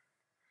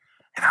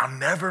 And I'll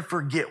never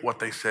forget what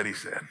they said he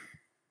said.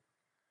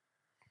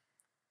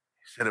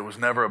 He said, it was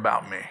never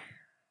about me.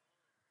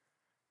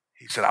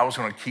 He said, I was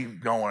going to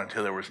keep going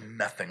until there was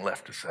nothing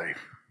left to save.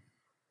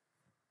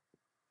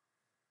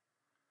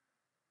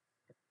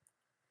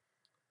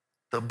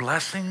 The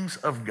blessings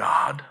of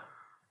God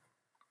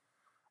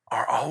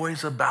are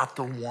always about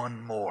the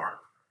one more.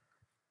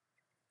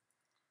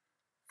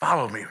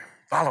 Follow me,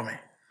 follow me.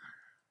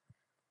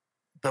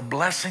 The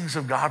blessings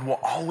of God will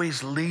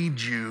always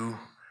lead you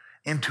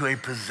into a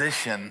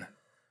position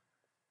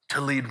to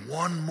lead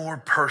one more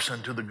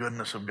person to the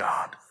goodness of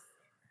God.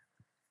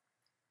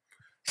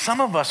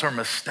 Some of us are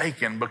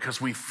mistaken because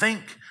we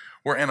think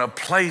we're in a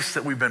place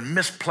that we've been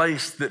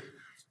misplaced that,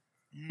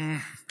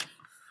 can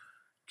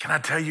I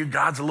tell you,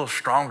 God's a little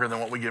stronger than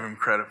what we give him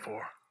credit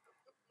for.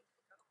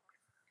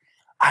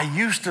 I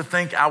used to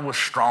think I was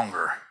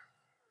stronger.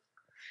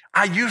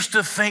 I used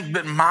to think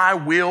that my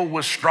will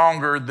was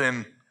stronger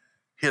than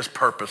his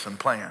purpose and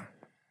plan.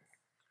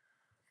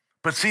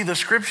 But see, the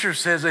scripture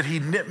says that he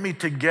knit me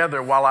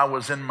together while I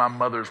was in my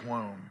mother's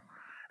womb,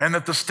 and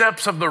that the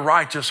steps of the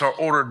righteous are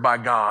ordered by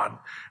God.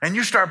 And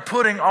you start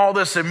putting all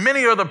this, and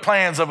many are the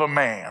plans of a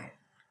man,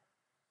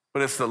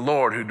 but it's the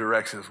Lord who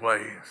directs his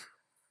ways.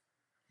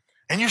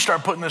 And you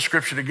start putting this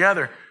scripture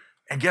together,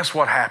 and guess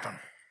what happened?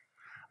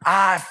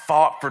 I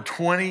fought for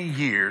 20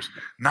 years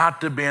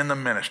not to be in the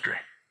ministry.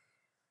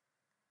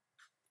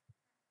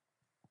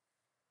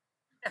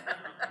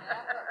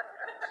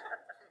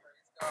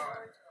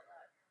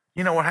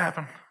 You know what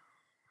happened?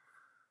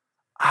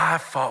 I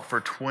fought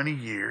for 20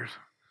 years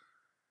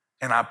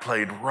and I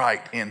played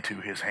right into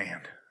his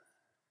hand.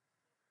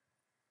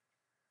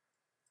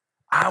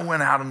 I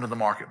went out into the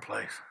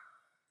marketplace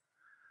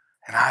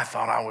and I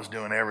thought I was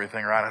doing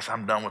everything right. I said,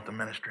 I'm done with the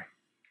ministry.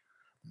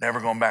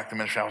 Never going back to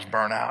ministry. I was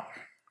burnt out. I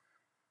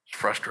was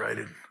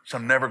frustrated. So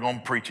I'm never going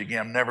to preach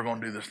again. I'm never going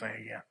to do this thing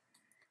again.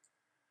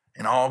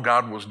 And all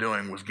God was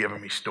doing was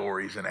giving me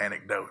stories and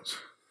anecdotes,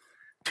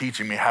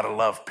 teaching me how to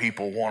love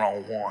people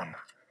one-on-one,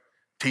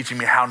 teaching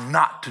me how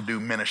not to do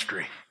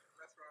ministry.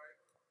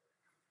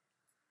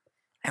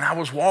 And I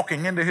was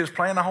walking into his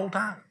plan the whole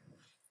time.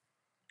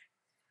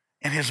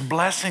 And his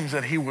blessings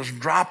that he was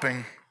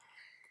dropping,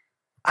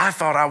 I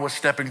thought I was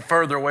stepping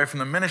further away from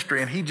the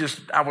ministry, and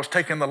I was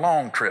taking the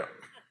long trip.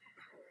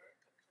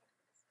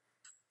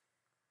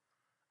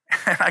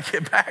 And I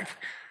get back,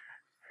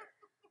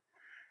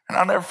 and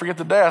I'll never forget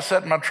the day I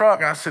sat in my truck,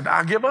 and I said,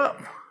 I give up.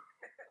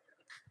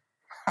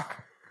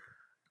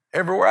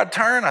 Everywhere I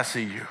turn, I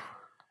see you.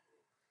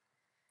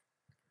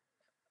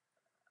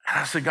 And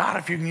I said, God,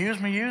 if you can use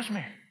me, use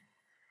me.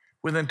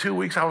 Within 2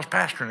 weeks, I was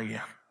pastoring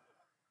again.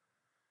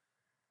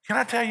 Can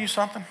I tell you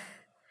something?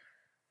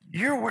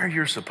 You're where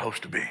you're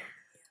supposed to be.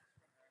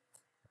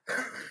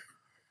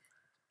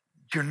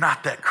 You're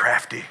not that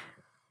crafty.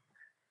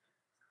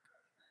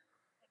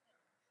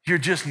 You're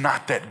just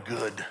not that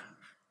good.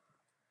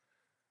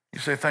 You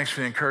say, thanks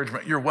for the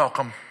encouragement. You're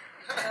welcome.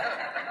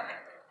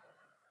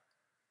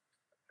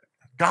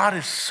 God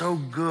is so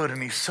good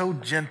and he's so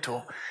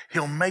gentle,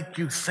 he'll make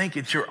you think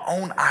it's your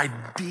own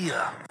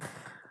idea.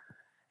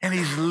 And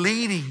he's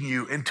leading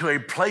you into a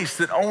place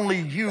that only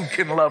you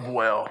can love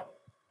well.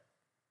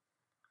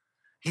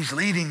 He's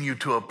leading you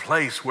to a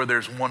place where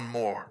there's one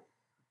more.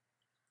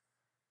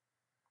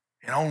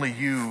 And only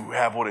you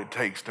have what it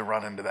takes to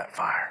run into that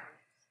fire.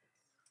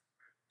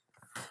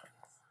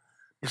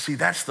 You see,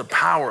 that's the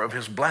power of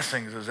his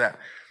blessings, is that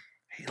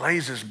he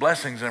lays his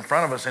blessings in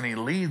front of us and he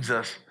leads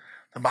us,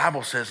 the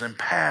Bible says, in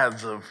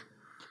paths of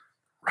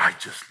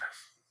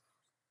righteousness.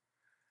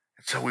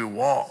 And so we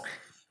walk.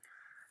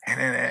 And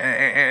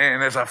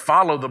as I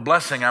follow the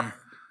blessing, I'm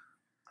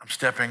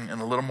stepping in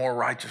a little more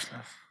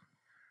righteousness.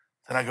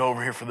 Then I go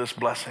over here for this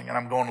blessing, and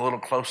I'm going a little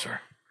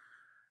closer.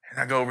 And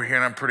I go over here,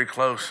 and I'm pretty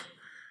close.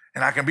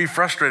 And I can be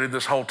frustrated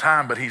this whole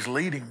time, but he's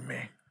leading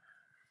me.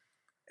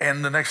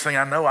 And the next thing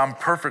I know, I'm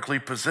perfectly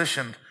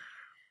positioned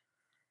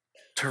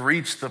to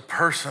reach the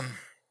person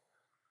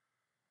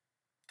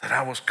that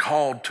I was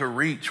called to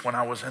reach when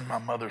I was in my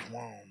mother's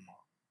womb.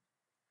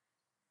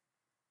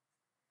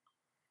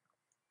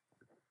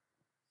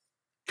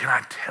 Can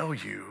I tell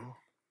you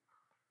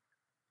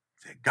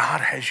that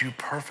God has you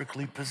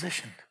perfectly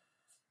positioned?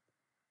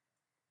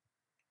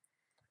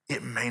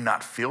 It may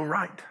not feel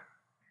right.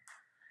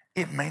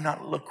 It may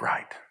not look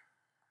right.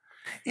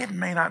 It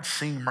may not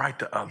seem right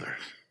to others.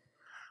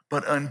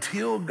 But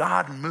until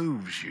God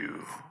moves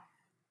you,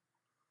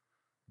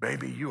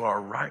 baby, you are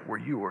right where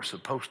you are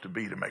supposed to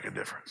be to make a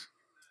difference.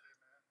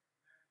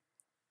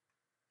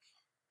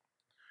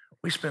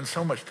 We spend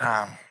so much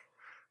time,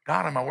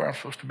 God, am I where I'm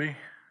supposed to be?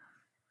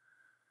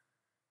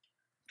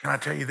 Can I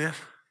tell you this?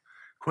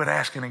 Quit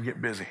asking and get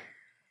busy.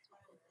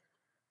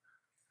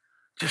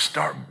 Just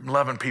start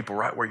loving people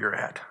right where you're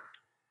at.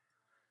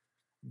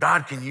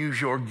 God can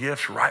use your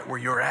gifts right where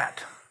you're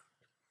at.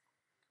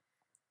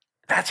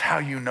 That's how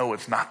you know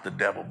it's not the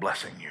devil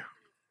blessing you.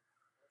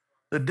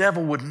 The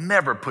devil would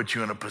never put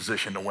you in a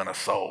position to win a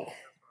soul.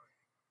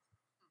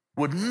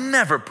 Would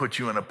never put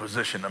you in a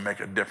position to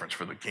make a difference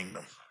for the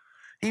kingdom.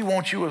 He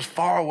wants you as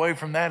far away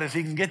from that as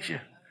he can get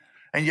you.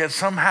 And yet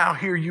somehow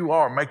here you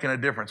are making a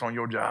difference on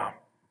your job.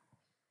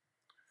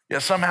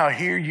 Yet somehow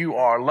here you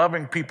are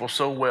loving people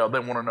so well they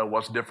want to know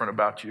what's different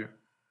about you.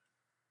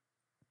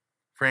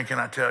 Friend, can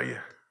I tell you,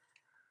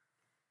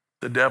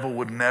 the devil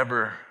would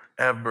never,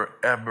 ever,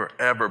 ever,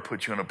 ever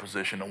put you in a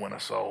position to win a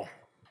soul.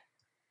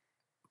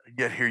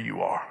 Yet here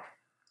you are.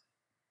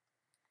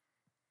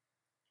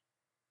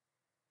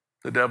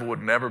 The devil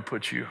would never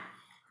put you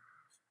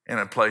in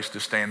a place to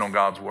stand on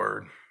God's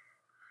word.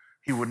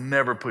 He would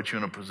never put you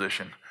in a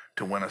position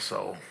to win a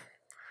soul.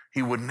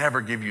 He would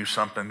never give you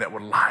something that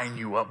would line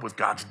you up with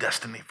God's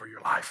destiny for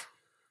your life.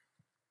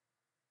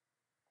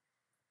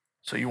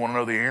 So you want to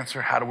know the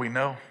answer? How do we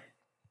know?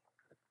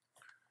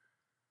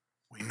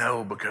 We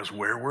know because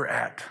where we're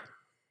at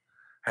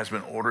has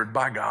been ordered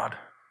by God,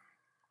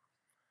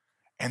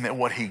 and that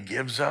what he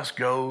gives us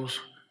goes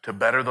to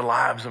better the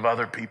lives of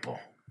other people.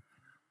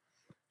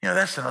 You know,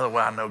 that's another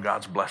way I know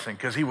God's blessing,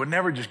 because he would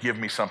never just give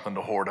me something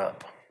to hoard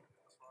up.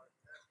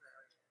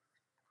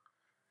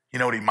 You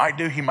know what he might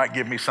do? He might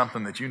give me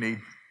something that you need.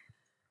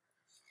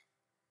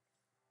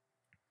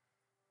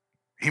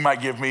 He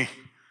might give me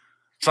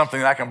something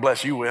that I can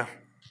bless you with.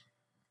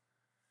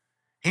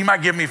 He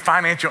might give me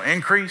financial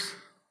increase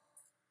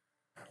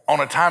on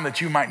a time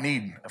that you might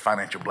need a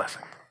financial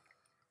blessing.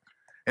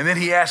 And then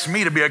he asks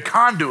me to be a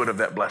conduit of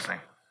that blessing.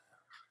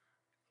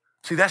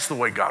 See, that's the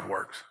way God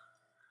works.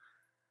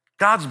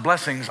 God's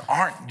blessings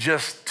aren't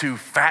just to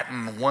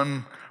fatten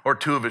one or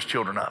two of his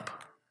children up.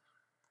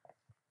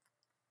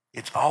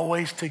 It's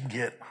always to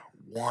get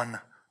one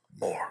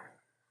more.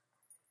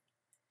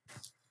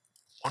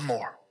 One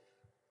more.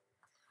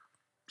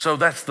 So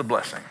that's the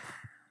blessing.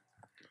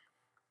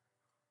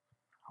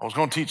 I was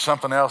going to teach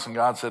something else, and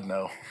God said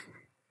no.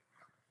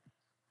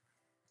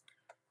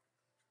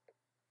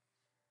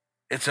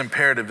 It's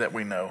imperative that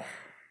we know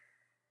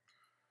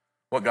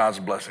what God's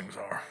blessings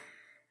are.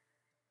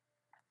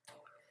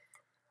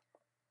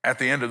 At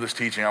the end of this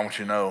teaching, I want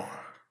you to know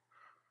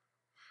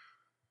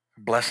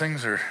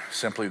blessings are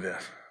simply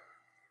this.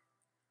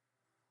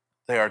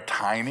 They are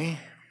tiny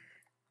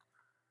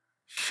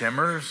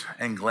shimmers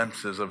and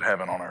glimpses of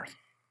heaven on earth.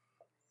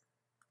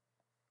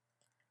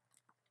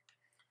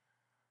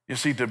 You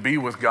see, to be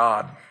with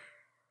God,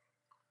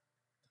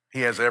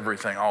 he has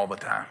everything all the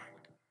time.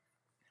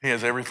 He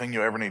has everything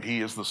you ever need.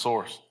 He is the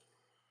source.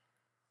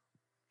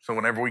 So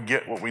whenever we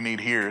get what we need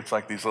here, it's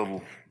like these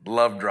little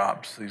love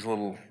drops, these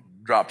little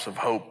drops of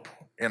hope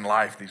in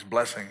life, these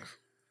blessings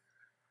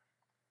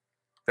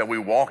that we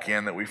walk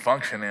in, that we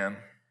function in.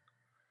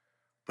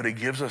 But it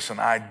gives us an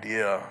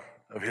idea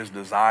of his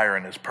desire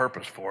and his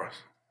purpose for us.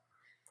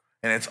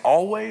 And it's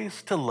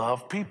always to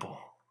love people.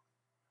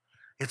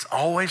 It's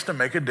always to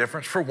make a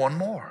difference for one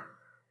more.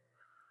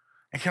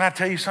 And can I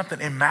tell you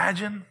something?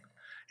 Imagine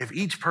if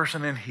each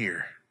person in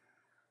here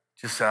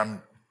just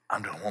said,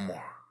 I'm doing one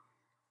more.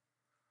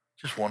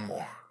 Just one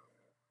more.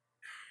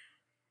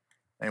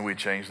 And we'd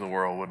change the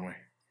world, wouldn't we?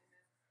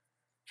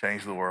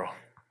 Change the world.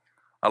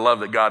 I love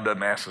that God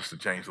doesn't ask us to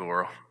change the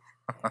world.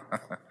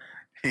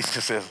 He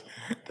just says,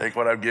 take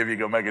what I give you,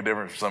 go make a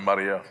difference for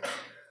somebody else.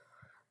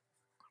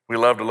 We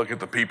love to look at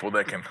the people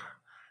that can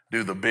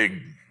do the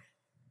big,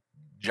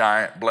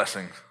 giant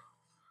blessings.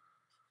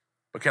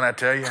 But can I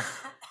tell you,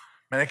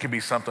 man, it could be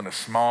something as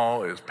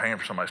small as paying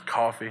for somebody's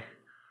coffee.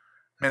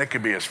 Man, it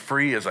could be as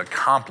free as a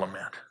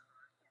compliment.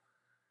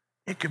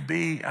 It could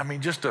be,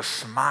 just a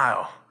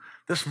smile.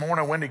 This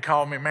morning, Wendy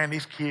called me, man,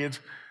 these kids,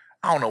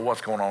 I don't know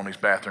what's going on in these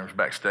bathrooms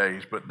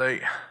backstage, but I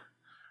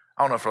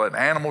don't know if they're letting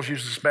animals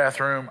use this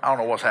bathroom. I don't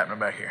know what's happening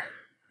back here.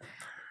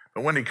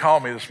 But Wendy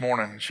called me this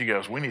morning, and she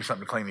goes, we need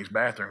something to clean these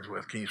bathrooms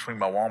with. Can you swing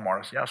by Walmart?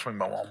 I said, yeah, I'll swing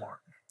by Walmart.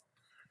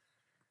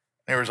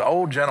 There was an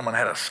old gentleman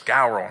had a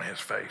scour on his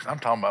face. I'm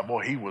talking about,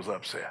 boy, he was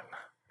upset.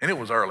 And it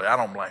was early. I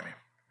don't blame him.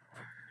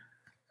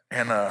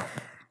 And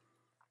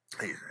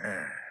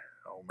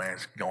old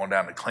man's going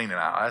down the cleaning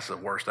aisle. That's the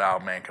worst aisle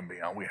a man can be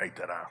on. We hate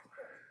that aisle.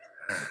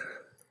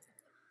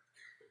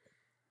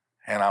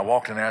 And I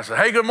walked in there and I said,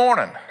 hey, good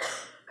morning.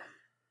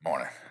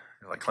 Morning.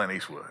 Like Clint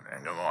Eastwood.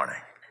 And good morning.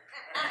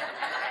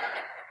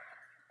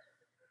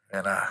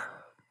 And I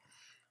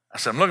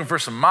said, I'm looking for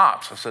some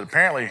mops. I said,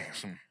 apparently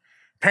some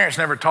parents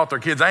never taught their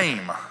kids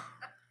aim.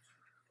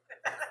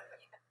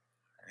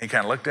 He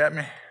kind of looked at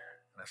me.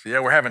 I said, yeah,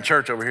 we're having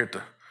church over here at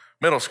the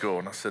middle school.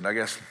 And I said, I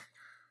guess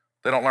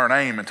they don't learn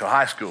aim until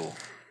high school,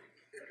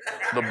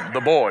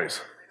 the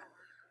boys.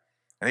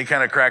 And he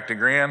kind of cracked a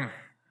grin. And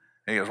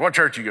he goes, what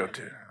church you go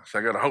to? I said,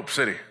 I go to Hope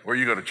City. Where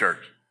you go to church?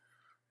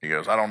 He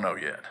goes, I don't know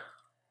yet.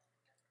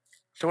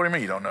 So what do you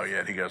mean you don't know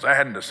yet? He goes, I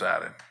hadn't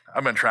decided.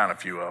 I've been trying a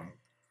few of them.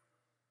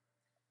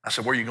 I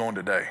said, where are you going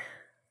today?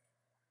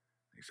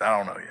 He said, I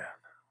don't know yet.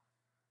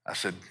 I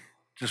said,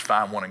 just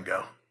find one and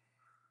go.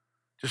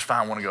 Just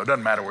find one and go. It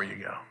doesn't matter where you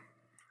go.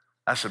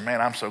 I said, man,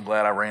 I'm so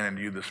glad I ran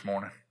into you this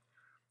morning.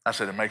 I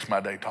said, it makes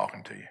my day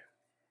talking to you.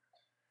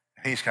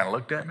 And he's kind of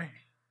looked at me,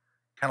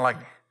 kind of like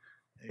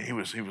he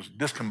was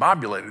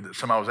discombobulated that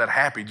somebody was that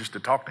happy just to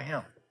talk to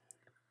him.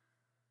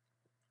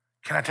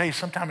 Can I tell you,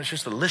 sometimes it's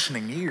just a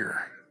listening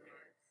ear.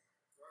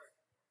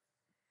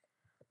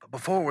 But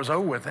before it was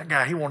over with, that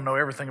guy, he wanted to know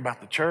everything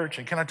about the church.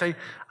 And can I tell you,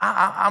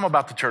 I'm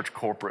about the church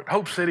corporate.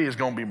 Hope City is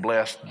going to be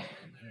blessed.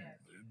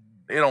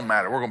 It don't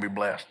matter. We're going to be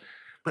blessed.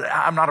 But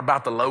I'm not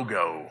about the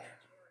logo.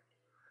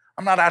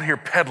 I'm not out here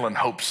peddling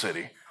Hope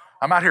City.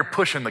 I'm out here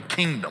pushing the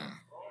kingdom.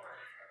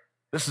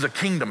 This is a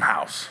kingdom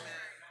house.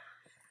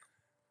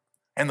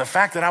 And the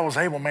fact that I was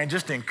able, man,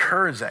 just to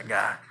encourage that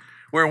guy,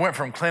 where it went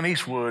from Clint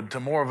Eastwood to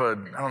more of a,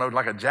 I don't know,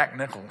 like a Jack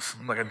Nicholson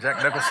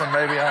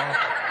maybe.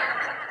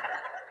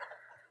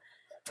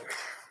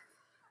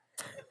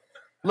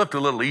 Looked a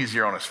little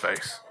easier on his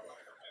face.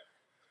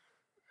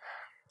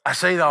 I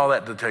say all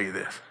that to tell you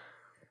this,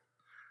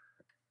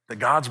 that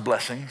God's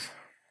blessings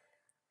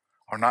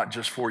are not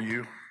just for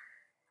you,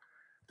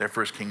 they're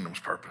for his kingdom's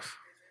purpose.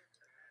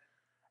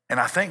 And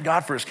I thank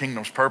God for his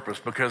kingdom's purpose,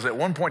 because at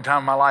one point in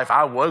time in my life,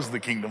 I was the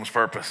kingdom's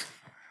purpose.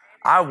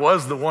 I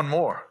was the one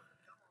more.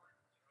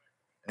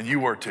 And you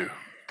were too.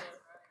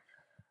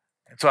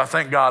 And so I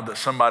thank God that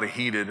somebody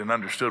heeded and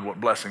understood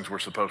what blessings were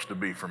supposed to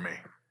be for me.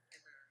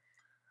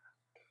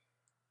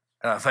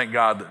 And I thank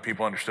God that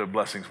people understood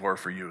blessings were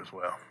for you as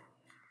well.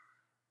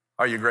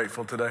 Are you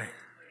grateful today?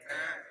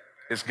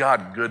 Is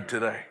God good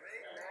today?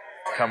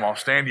 Come on,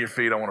 stand to your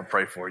feet. I want to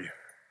pray for you.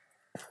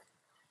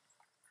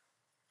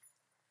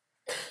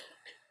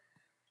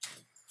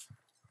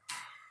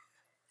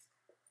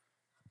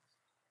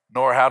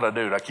 Nora, how'd I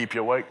do? Did I keep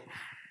you awake?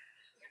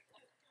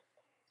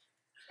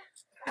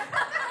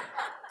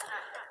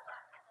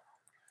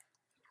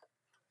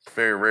 It's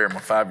very rare my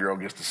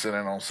 5-year-old gets to sit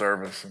in on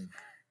service, and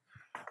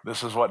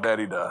this is what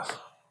Daddy does.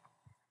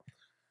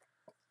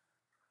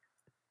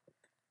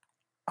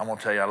 I'm going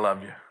to tell you I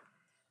love you.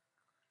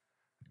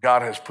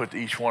 God has put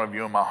each one of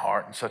you in my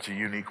heart in such a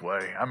unique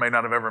way. I may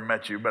not have ever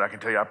met you, but I can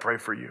tell you I pray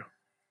for you.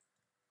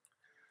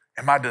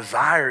 And my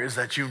desire is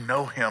that you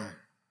know him.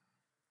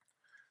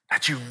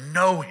 That you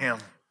know him.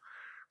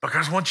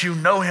 Because once you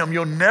know him,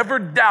 you'll never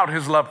doubt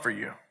his love for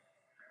you.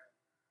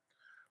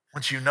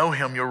 Once you know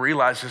him, you'll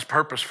realize his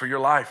purpose for your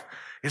life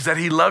is that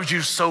he loves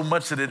you so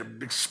much that it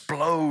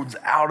explodes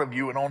out of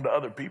you and onto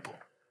other people.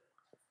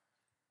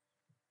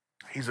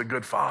 He's a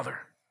good father.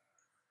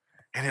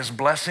 And his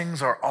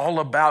blessings are all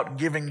about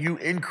giving you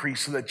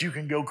increase so that you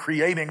can go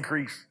create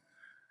increase.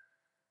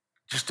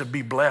 Just to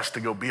be blessed, to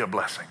go be a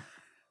blessing.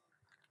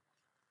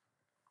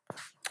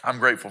 I'm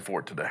grateful for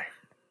it today.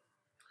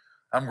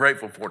 I'm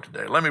grateful for it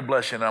today. Let me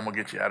bless you and I'm going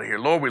to get you out of here.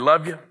 Lord, we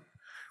love you.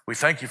 We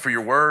thank you for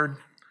your word.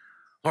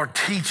 Lord,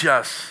 teach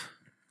us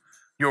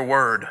your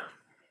word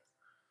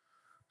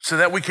so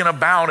that we can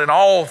abound in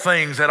all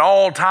things at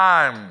all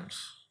times.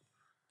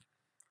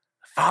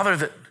 Father,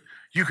 that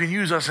you can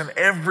use us in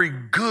every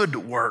good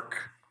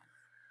work.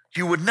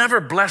 You would never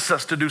bless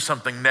us to do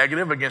something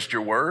negative against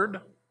your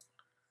word.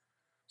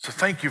 So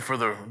thank you for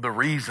the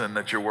reason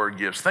that your word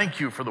gives.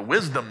 Thank you for the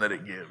wisdom that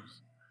it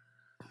gives.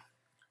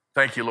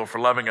 Thank you, Lord, for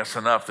loving us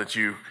enough that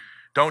you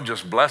don't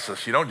just bless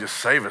us, you don't just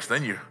save us,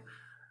 then you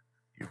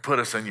put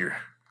us in your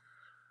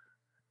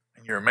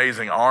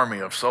amazing army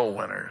of soul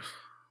winners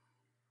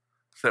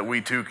so that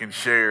we too can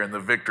share in the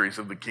victories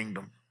of the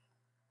kingdom.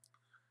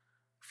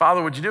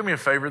 Father, would you do me a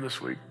favor this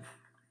week?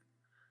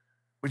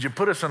 Would you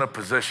put us in a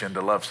position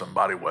to love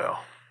somebody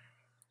well?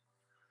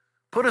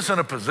 Put us in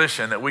a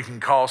position that we can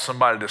cause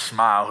somebody to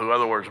smile who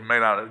otherwise may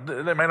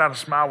not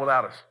smile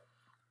without us.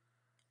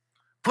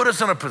 Put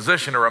us in a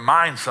position to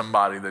remind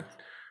somebody that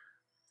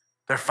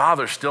their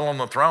Father's still on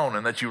the throne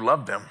and that you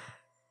love them.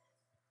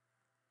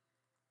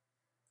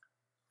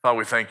 Father,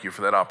 we thank you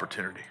for that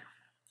opportunity.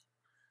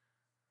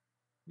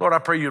 Lord, I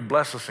pray you'd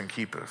bless us and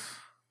keep us.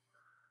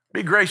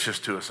 Be gracious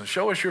to us and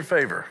show us your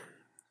favor.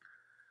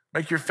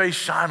 Make your face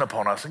shine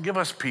upon us and give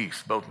us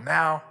peace, both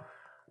now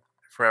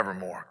and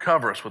forevermore.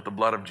 Cover us with the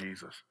blood of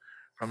Jesus.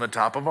 From the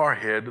top of our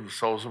head to the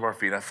soles of our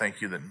feet, I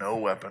thank you that no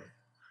weapon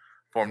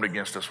formed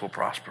against us will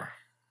prosper.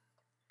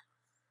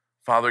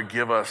 Father,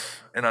 give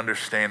us an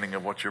understanding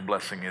of what your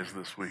blessing is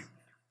this week.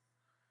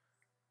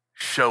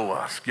 Show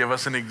us, give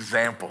us an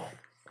example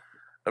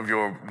of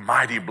your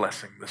mighty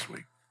blessing this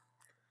week.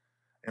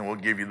 And we'll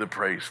give you the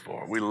praise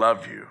for it. We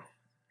love you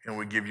and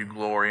we give you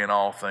glory in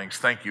all things.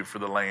 Thank you for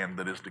the land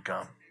that is to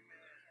come.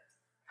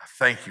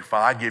 Thank you,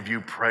 Father. I give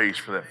you praise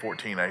for that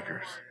 14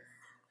 acres.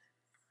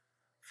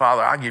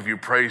 Father, I give you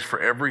praise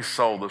for every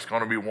soul that's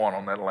going to be won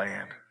on that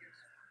land.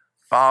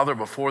 Father,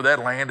 before that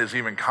land is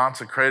even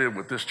consecrated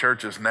with this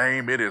church's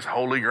name, it is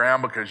holy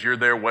ground because you're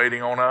there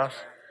waiting on us,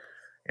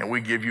 and we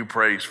give you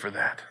praise for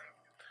that.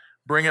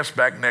 Bring us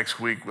back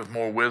next week with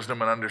more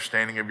wisdom and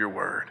understanding of your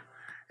word,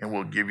 and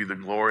we'll give you the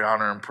glory,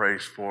 honor, and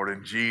praise for it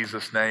in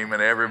Jesus' name.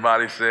 And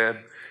everybody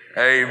said,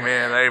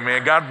 amen,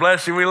 amen. God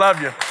bless you. We love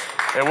you,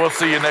 and we'll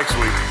see you next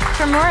week.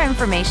 For more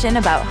information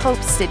about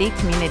Hope City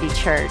Community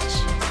Church,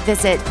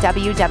 visit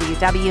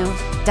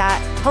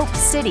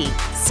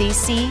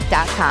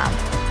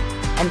www.hopecitycc.com.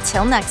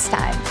 Until next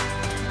time.